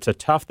again, and it's a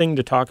tough thing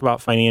to talk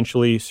about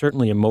financially,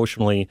 certainly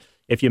emotionally.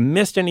 If you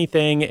missed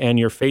anything and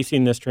you're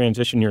facing this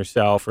transition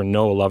yourself or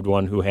know a loved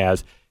one who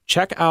has,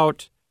 check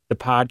out the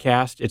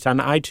podcast. It's on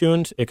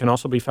iTunes. It can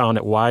also be found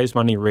at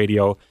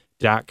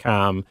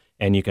wisemoneyradio.com,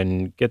 and you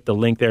can get the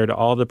link there to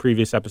all the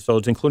previous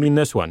episodes, including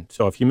this one.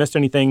 So if you missed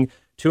anything,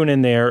 tune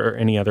in there or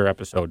any other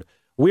episode.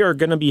 We are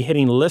going to be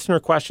hitting listener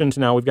questions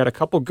now. We've got a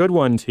couple good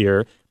ones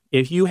here.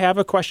 If you have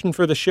a question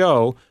for the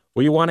show,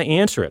 we want to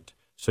answer it.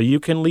 So you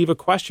can leave a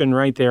question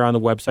right there on the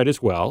website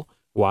as well,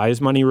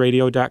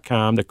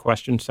 wisemoneyradio.com. The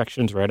question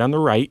section's right on the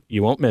right.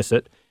 You won't miss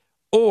it.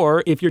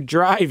 Or if you're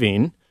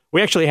driving,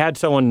 we actually had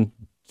someone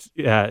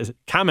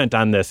comment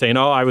on this saying,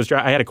 I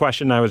had a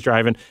question, I was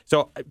driving.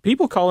 So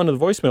people call into the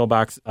voicemail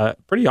box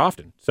pretty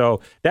often. So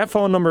that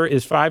phone number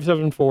is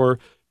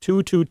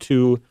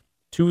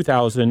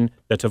 574-222-2000.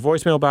 That's a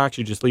voicemail box.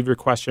 You just leave your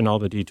question, all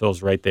the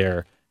details right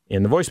there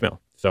in the voicemail.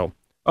 So,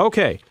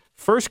 okay.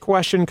 First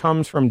question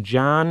comes from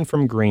John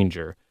from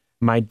Granger.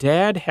 My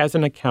dad has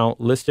an account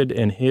listed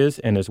in his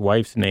and his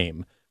wife's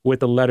name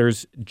with the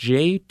letters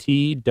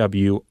JTWROS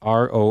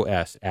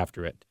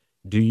after it.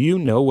 Do you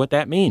know what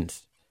that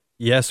means?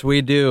 Yes,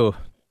 we do.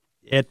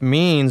 It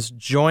means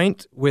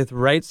joint with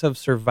rights of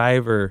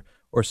survivor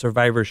or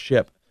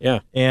survivorship. Yeah.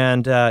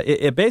 And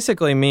it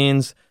basically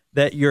means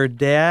that your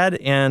dad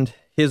and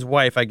his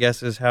wife, I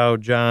guess is how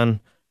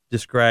John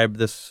described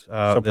this.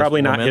 So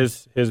probably not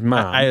his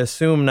mom. I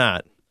assume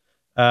not.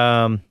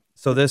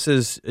 So this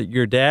is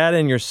your dad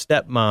and your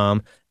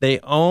stepmom. They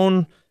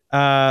own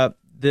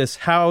this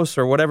house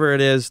or whatever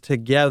it is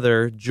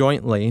together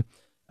jointly.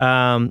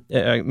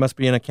 It must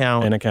be an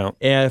account. An account.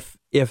 If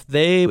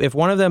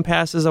one of them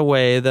passes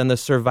away, then the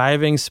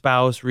surviving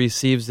spouse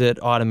receives it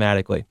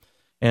automatically.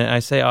 And I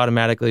say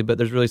automatically, but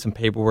there's really some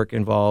paperwork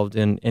involved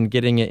in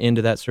getting it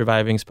into that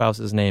surviving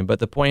spouse's name. But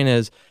the point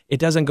is, it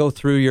doesn't go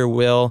through your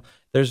will.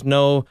 There's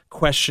no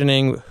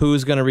questioning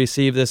who's going to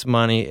receive this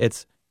money.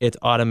 It's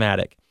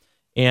automatic.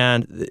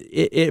 And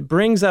it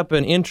brings up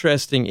an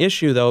interesting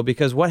issue, though,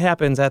 because what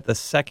happens at the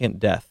second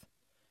death?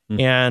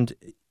 Mm-hmm. And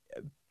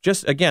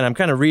just, again, I'm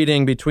kind of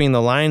reading between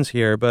the lines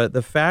here, but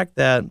the fact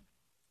that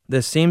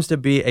this seems to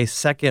be a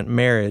second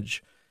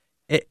marriage,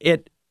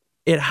 it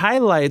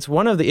highlights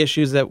one of the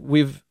issues that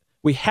we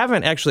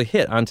haven't actually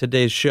hit on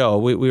today's show.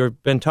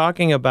 We've been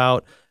talking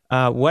about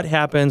what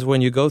happens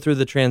when you go through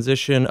the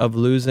transition of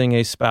losing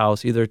a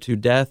spouse, either to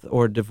death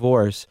or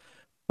divorce.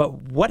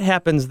 But what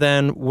happens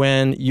then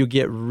when you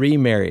get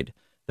remarried?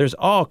 There's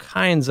all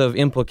kinds of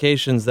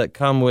implications that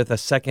come with a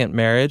second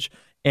marriage.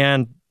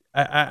 And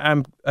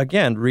I'm,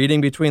 again, reading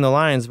between the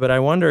lines, but I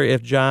wonder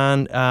if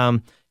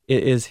John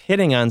is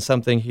hitting on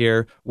something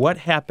here. What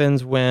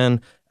happens when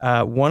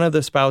one of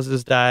the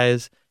spouses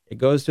dies, it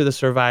goes to the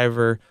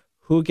survivor?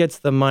 Who gets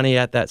the money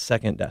at that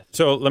second death?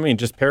 So let me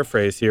just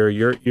paraphrase here.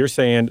 You're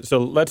saying, so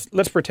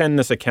let's pretend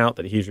this account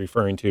that he's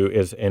referring to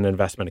is an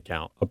investment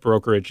account, a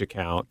brokerage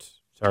account.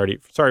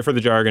 Sorry for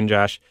the jargon,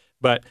 Josh,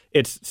 but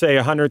it's, say,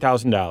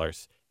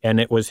 $100,000,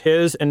 and it was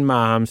his and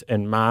mom's,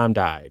 and mom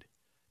died.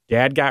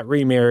 Dad got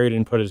remarried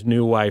and put his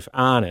new wife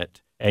on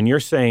it, and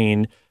you're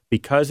saying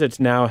because it's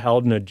now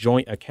held in a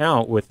joint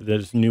account with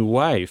his new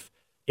wife,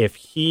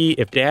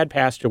 if Dad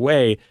passed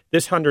away,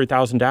 this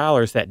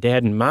 $100,000 that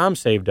Dad and Mom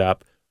saved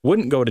up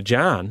wouldn't go to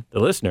John, the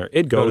listener.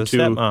 It'd go to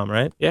stepmom,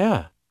 right?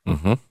 Yeah.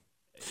 Mm-hmm.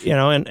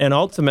 And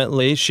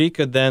ultimately, she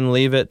could then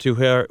leave it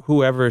to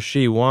whoever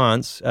she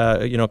wants,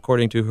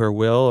 according to her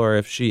will, or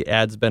if she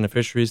adds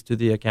beneficiaries to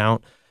the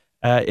account.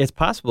 It's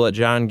possible that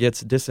John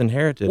gets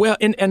disinherited. Well,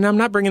 and I'm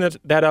not bringing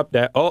that up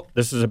that,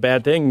 this is a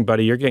bad thing,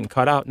 buddy, you're getting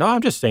cut out. No,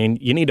 I'm just saying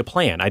you need a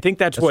plan. I think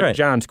that's what right.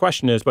 John's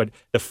question is, but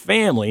the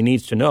family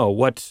needs to know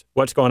what's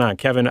going on.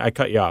 Kevin, I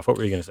cut you off. What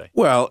were you going to say?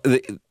 Well,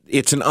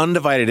 it's an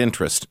undivided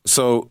interest.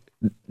 So,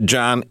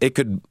 John,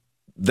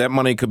 that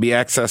money could be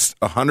accessed,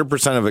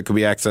 100% of it could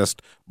be accessed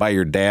by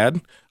your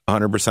dad,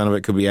 100% of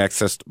it could be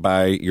accessed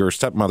by your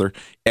stepmother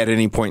at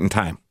any point in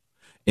time.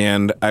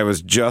 And I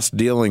was just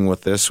dealing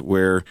with this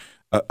where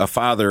a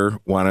father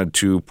wanted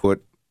to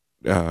put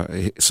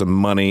some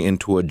money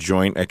into a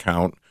joint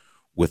account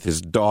with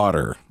his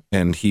daughter,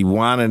 and he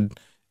wanted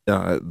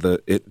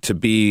it to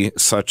be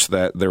such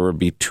that there would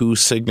be 2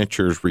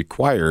 signatures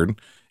required.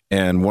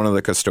 And one of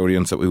the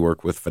custodians that we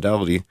work with,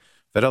 Fidelity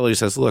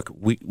says, look,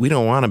 we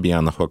don't want to be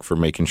on the hook for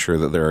making sure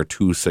that there are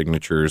 2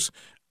 signatures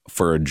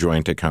for a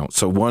joint account.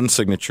 So 1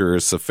 signature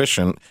is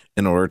sufficient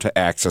in order to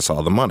access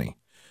all the money.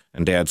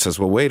 And Dad says,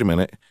 well, wait a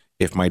minute.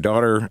 If my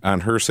daughter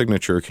on her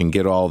signature can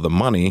get all the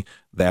money,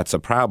 that's a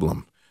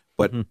problem.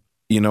 But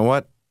you know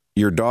what?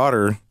 Your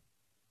daughter,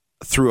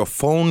 through a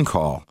phone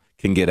call,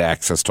 can get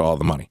access to all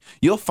the money.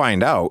 You'll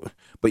find out,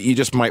 but you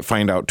just might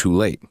find out too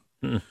late.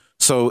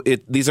 So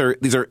these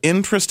are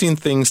interesting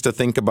things to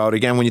think about.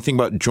 Again, when you think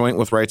about joint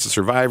with rights of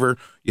survivor,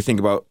 you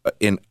think about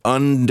an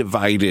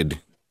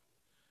undivided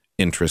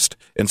interest.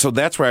 And so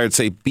that's where I would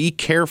say be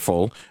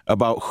careful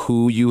about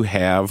who you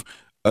have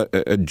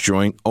a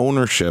joint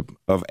ownership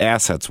of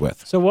assets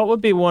with. So what would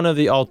be one of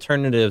the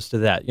alternatives to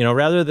that?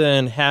 Rather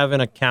than have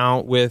an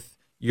account with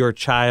your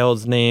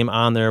child's name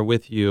on there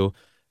with you,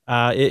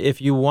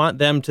 if you want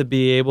them to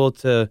be able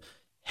to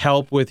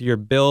help with your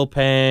bill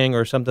paying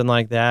or something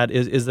like that,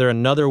 is there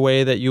another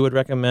way that you would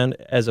recommend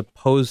as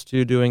opposed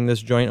to doing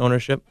this joint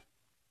ownership?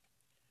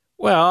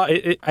 Well,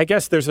 I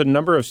guess there's a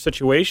number of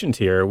situations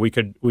here we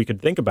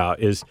could think about.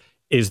 Is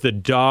the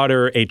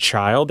daughter a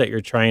child that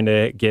you're trying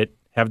to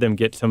have them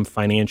get some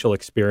financial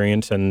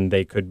experience and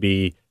they could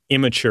be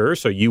immature,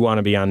 so you want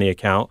to be on the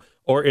account?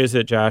 Or is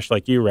it, Josh,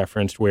 like you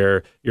referenced,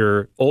 where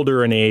you're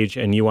older in age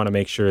and you want to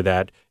make sure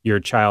that your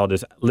child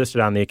is listed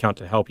on the account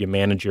to help you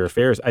manage your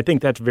affairs? I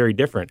think that's very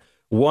different.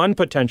 One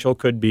potential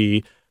could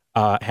be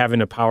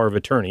having a power of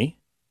attorney,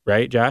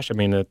 right, Josh?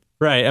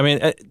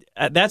 Right.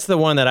 That's the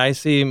one that I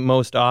see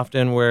most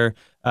often where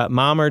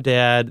mom or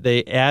dad,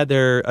 they add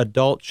their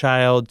adult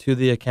child to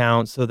the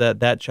account so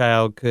that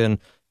child can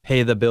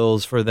pay the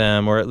bills for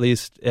them or at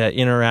least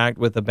interact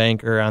with the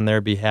banker on their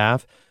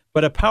behalf.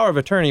 But a power of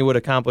attorney would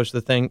accomplish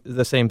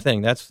the same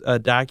thing. That's a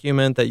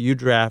document that you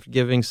draft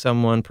giving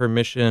someone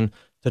permission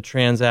to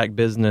transact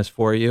business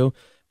for you.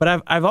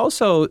 But I've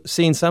also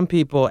seen some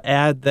people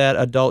add that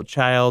adult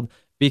child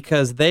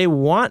because they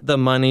want the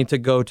money to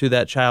go to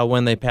that child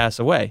when they pass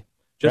away.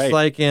 Just right.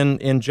 Like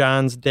in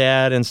John's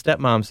dad and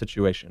stepmom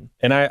situation.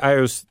 And I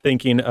was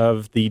thinking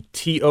of the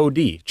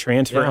TOD,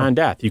 transfer on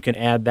death. You can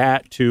add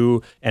that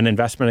to an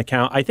investment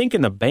account. I think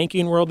in the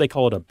banking world, they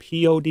call it a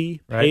POD,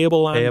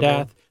 payable on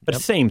death. But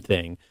same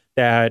thing,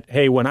 that,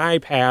 hey, when I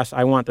pass,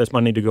 I want this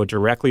money to go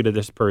directly to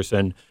this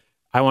person.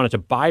 I want it to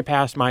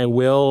bypass my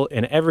will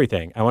and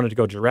everything. I want it to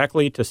go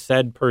directly to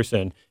said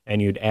person, and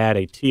you'd add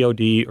a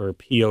TOD or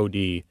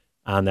POD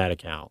on that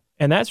account.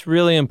 And that's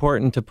really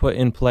important to put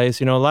in place.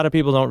 A lot of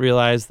people don't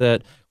realize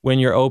that when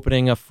you're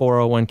opening a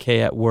 401k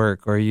at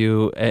work or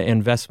you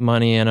invest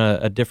money in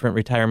a different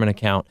retirement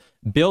account,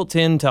 built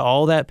into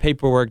all that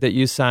paperwork that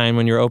you sign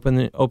when you're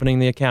opening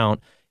the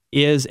account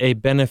is a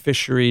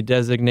beneficiary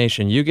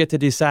designation. You get to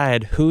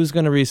decide who's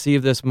going to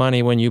receive this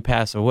money when you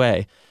pass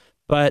away.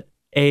 But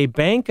a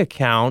bank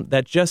account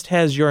that just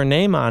has your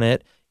name on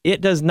it, it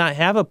does not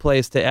have a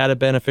place to add a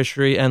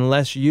beneficiary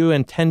unless you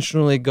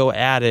intentionally go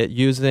at it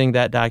using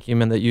that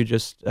document that you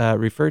just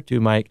referred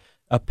to, Mike,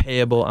 a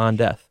payable on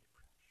death.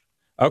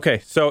 Okay,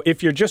 so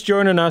if you're just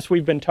joining us,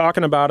 we've been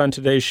talking about on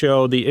today's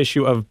show the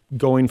issue of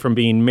going from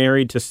being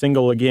married to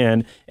single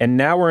again, and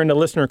now we're into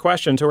listener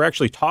questions. So we're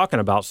actually talking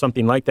about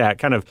something like that,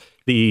 kind of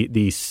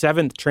the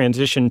seventh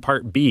transition,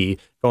 part B,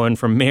 going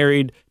from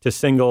married to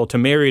single to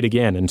married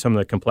again, and some of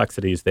the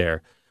complexities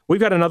there. We've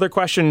got another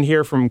question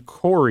here from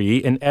Corey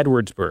in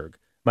Edwardsburg.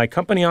 My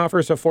company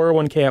offers a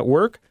 401k at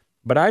work,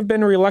 but I've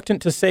been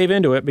reluctant to save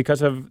into it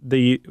because of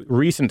the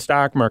recent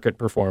stock market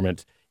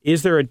performance.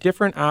 Is there a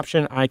different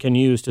option I can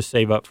use to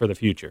save up for the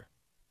future?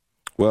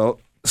 Well,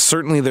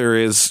 certainly there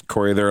is,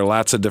 Corey. There are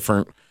lots of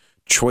different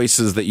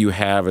choices that you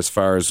have as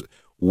far as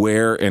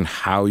where and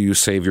how you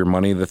save your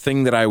money. The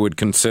thing that I would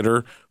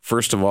consider,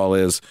 first of all,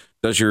 is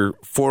does your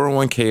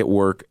 401k at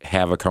work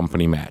have a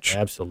company match?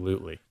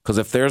 Absolutely. Because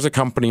if there's a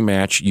company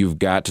match, you've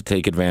got to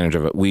take advantage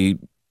of it.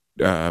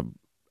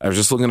 I was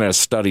just looking at a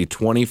study,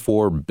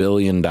 $24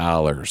 billion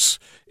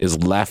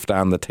is left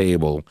on the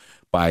table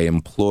by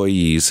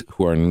employees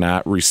who are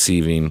not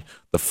receiving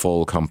the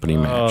full company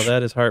match. Oh,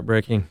 that is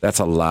heartbreaking. That's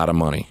a lot of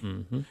money.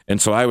 Mm-hmm. And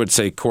so I would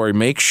say, Corey,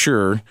 make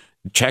sure,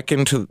 check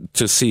into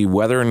to see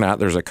whether or not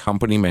there's a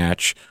company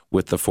match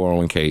with the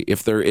 401k.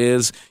 If there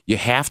is, you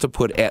have to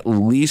put at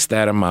least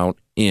that amount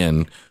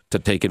in to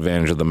take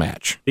advantage of the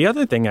match. The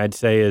other thing I'd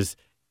say is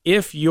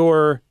if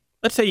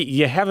let's say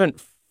you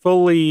haven't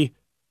fully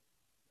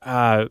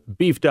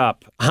beefed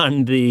up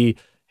on the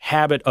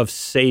habit of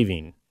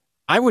saving,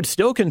 I would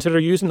still consider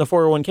using the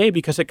 401k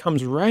because it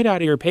comes right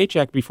out of your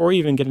paycheck before you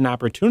even get an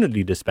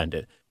opportunity to spend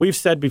it. We've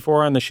said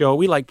before on the show,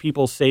 we like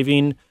people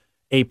saving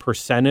a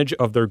percentage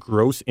of their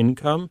gross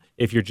income.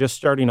 If you're just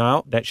starting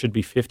out, that should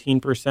be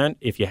 15%.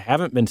 If you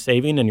haven't been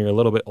saving and you're a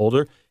little bit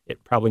older,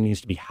 it probably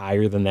needs to be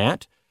higher than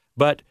that.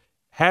 But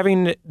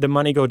having the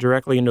money go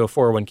directly into a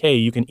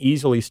 401k, you can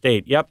easily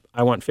state, yep,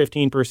 I want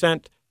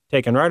 15%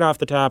 taken right off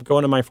the top, go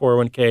into my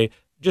 401k,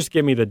 just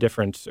give me the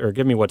difference or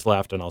give me what's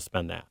left and I'll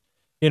spend that.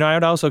 I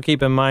would also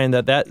keep in mind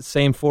that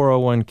same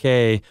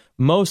 401k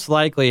most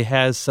likely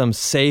has some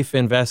safe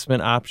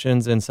investment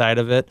options inside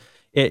of it.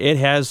 It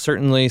has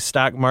certainly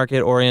stock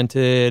market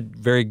oriented,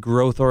 very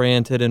growth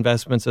oriented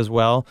investments as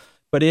well.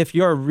 But if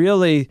you're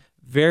really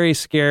very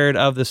scared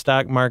of the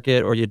stock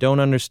market or you don't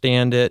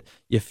understand it,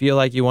 you feel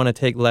like you want to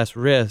take less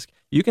risk,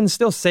 you can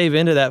still save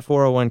into that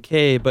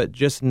 401k, but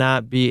just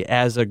not be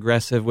as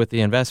aggressive with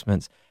the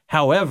investments.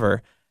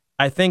 However,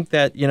 I think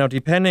that,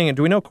 depending,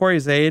 do we know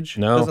Corey's age?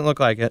 No. Doesn't look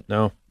like it.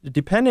 No.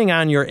 Depending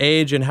on your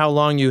age and how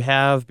long you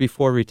have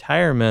before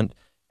retirement,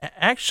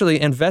 actually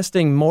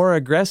investing more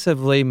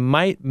aggressively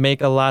might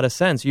make a lot of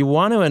sense. You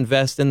want to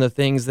invest in the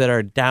things that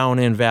are down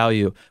in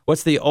value.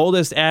 What's the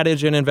oldest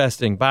adage in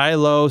investing? Buy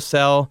low,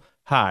 sell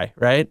high,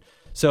 right?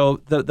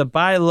 So the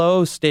buy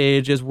low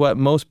stage is what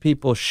most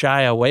people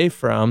shy away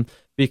from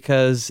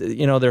because,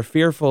 they're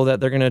fearful that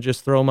they're going to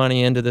just throw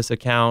money into this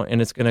account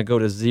and it's going to go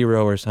to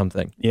zero or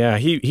something. Yeah,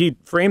 he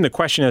framed the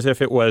question as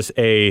if it was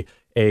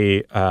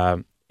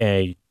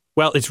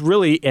well, it's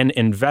really an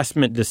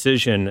investment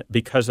decision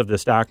because of the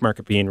stock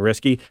market being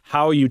risky,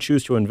 how you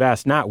choose to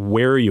invest, not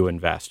where you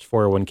invest,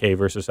 401k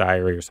versus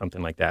IRA or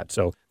something like that.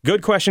 So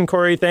good question,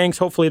 Corey. Thanks.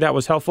 Hopefully that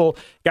was helpful.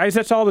 Guys,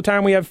 that's all the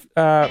time we have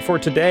for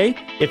today.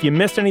 If you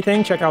missed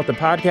anything, check out the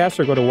podcast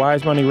or go to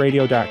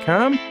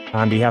wisemoneyradio.com.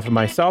 On behalf of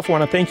myself, I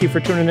want to thank you for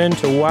tuning in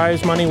to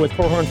Wise Money with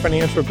Korhorn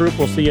Financial Group.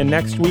 We'll see you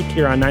next week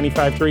here on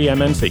 95.3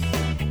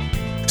 MNC.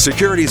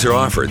 Securities are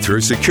offered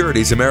through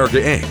Securities America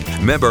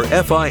Inc., member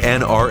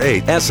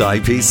FINRA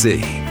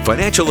SIPC.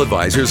 Financial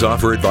advisors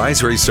offer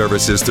advisory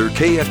services through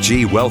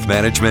KFG Wealth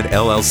Management,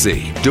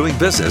 LLC, doing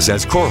business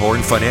as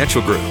Korhorn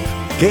Financial Group.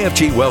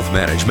 KFG Wealth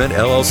Management,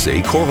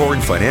 LLC,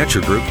 Korhorn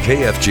Financial Group,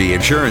 KFG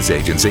Insurance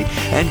Agency,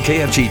 and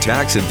KFG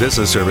Tax and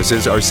Business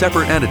Services are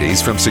separate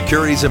entities from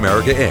Securities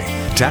America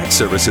Inc. Tax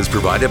services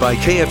provided by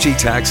KFG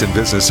Tax and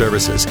Business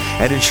Services,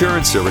 and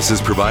insurance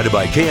services provided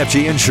by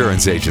KFG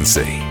Insurance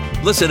Agency.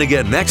 Listen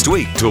again next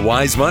week to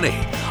Wise Money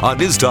on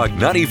News Talk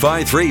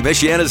 95.3,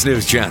 Michiana's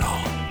news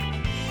channel.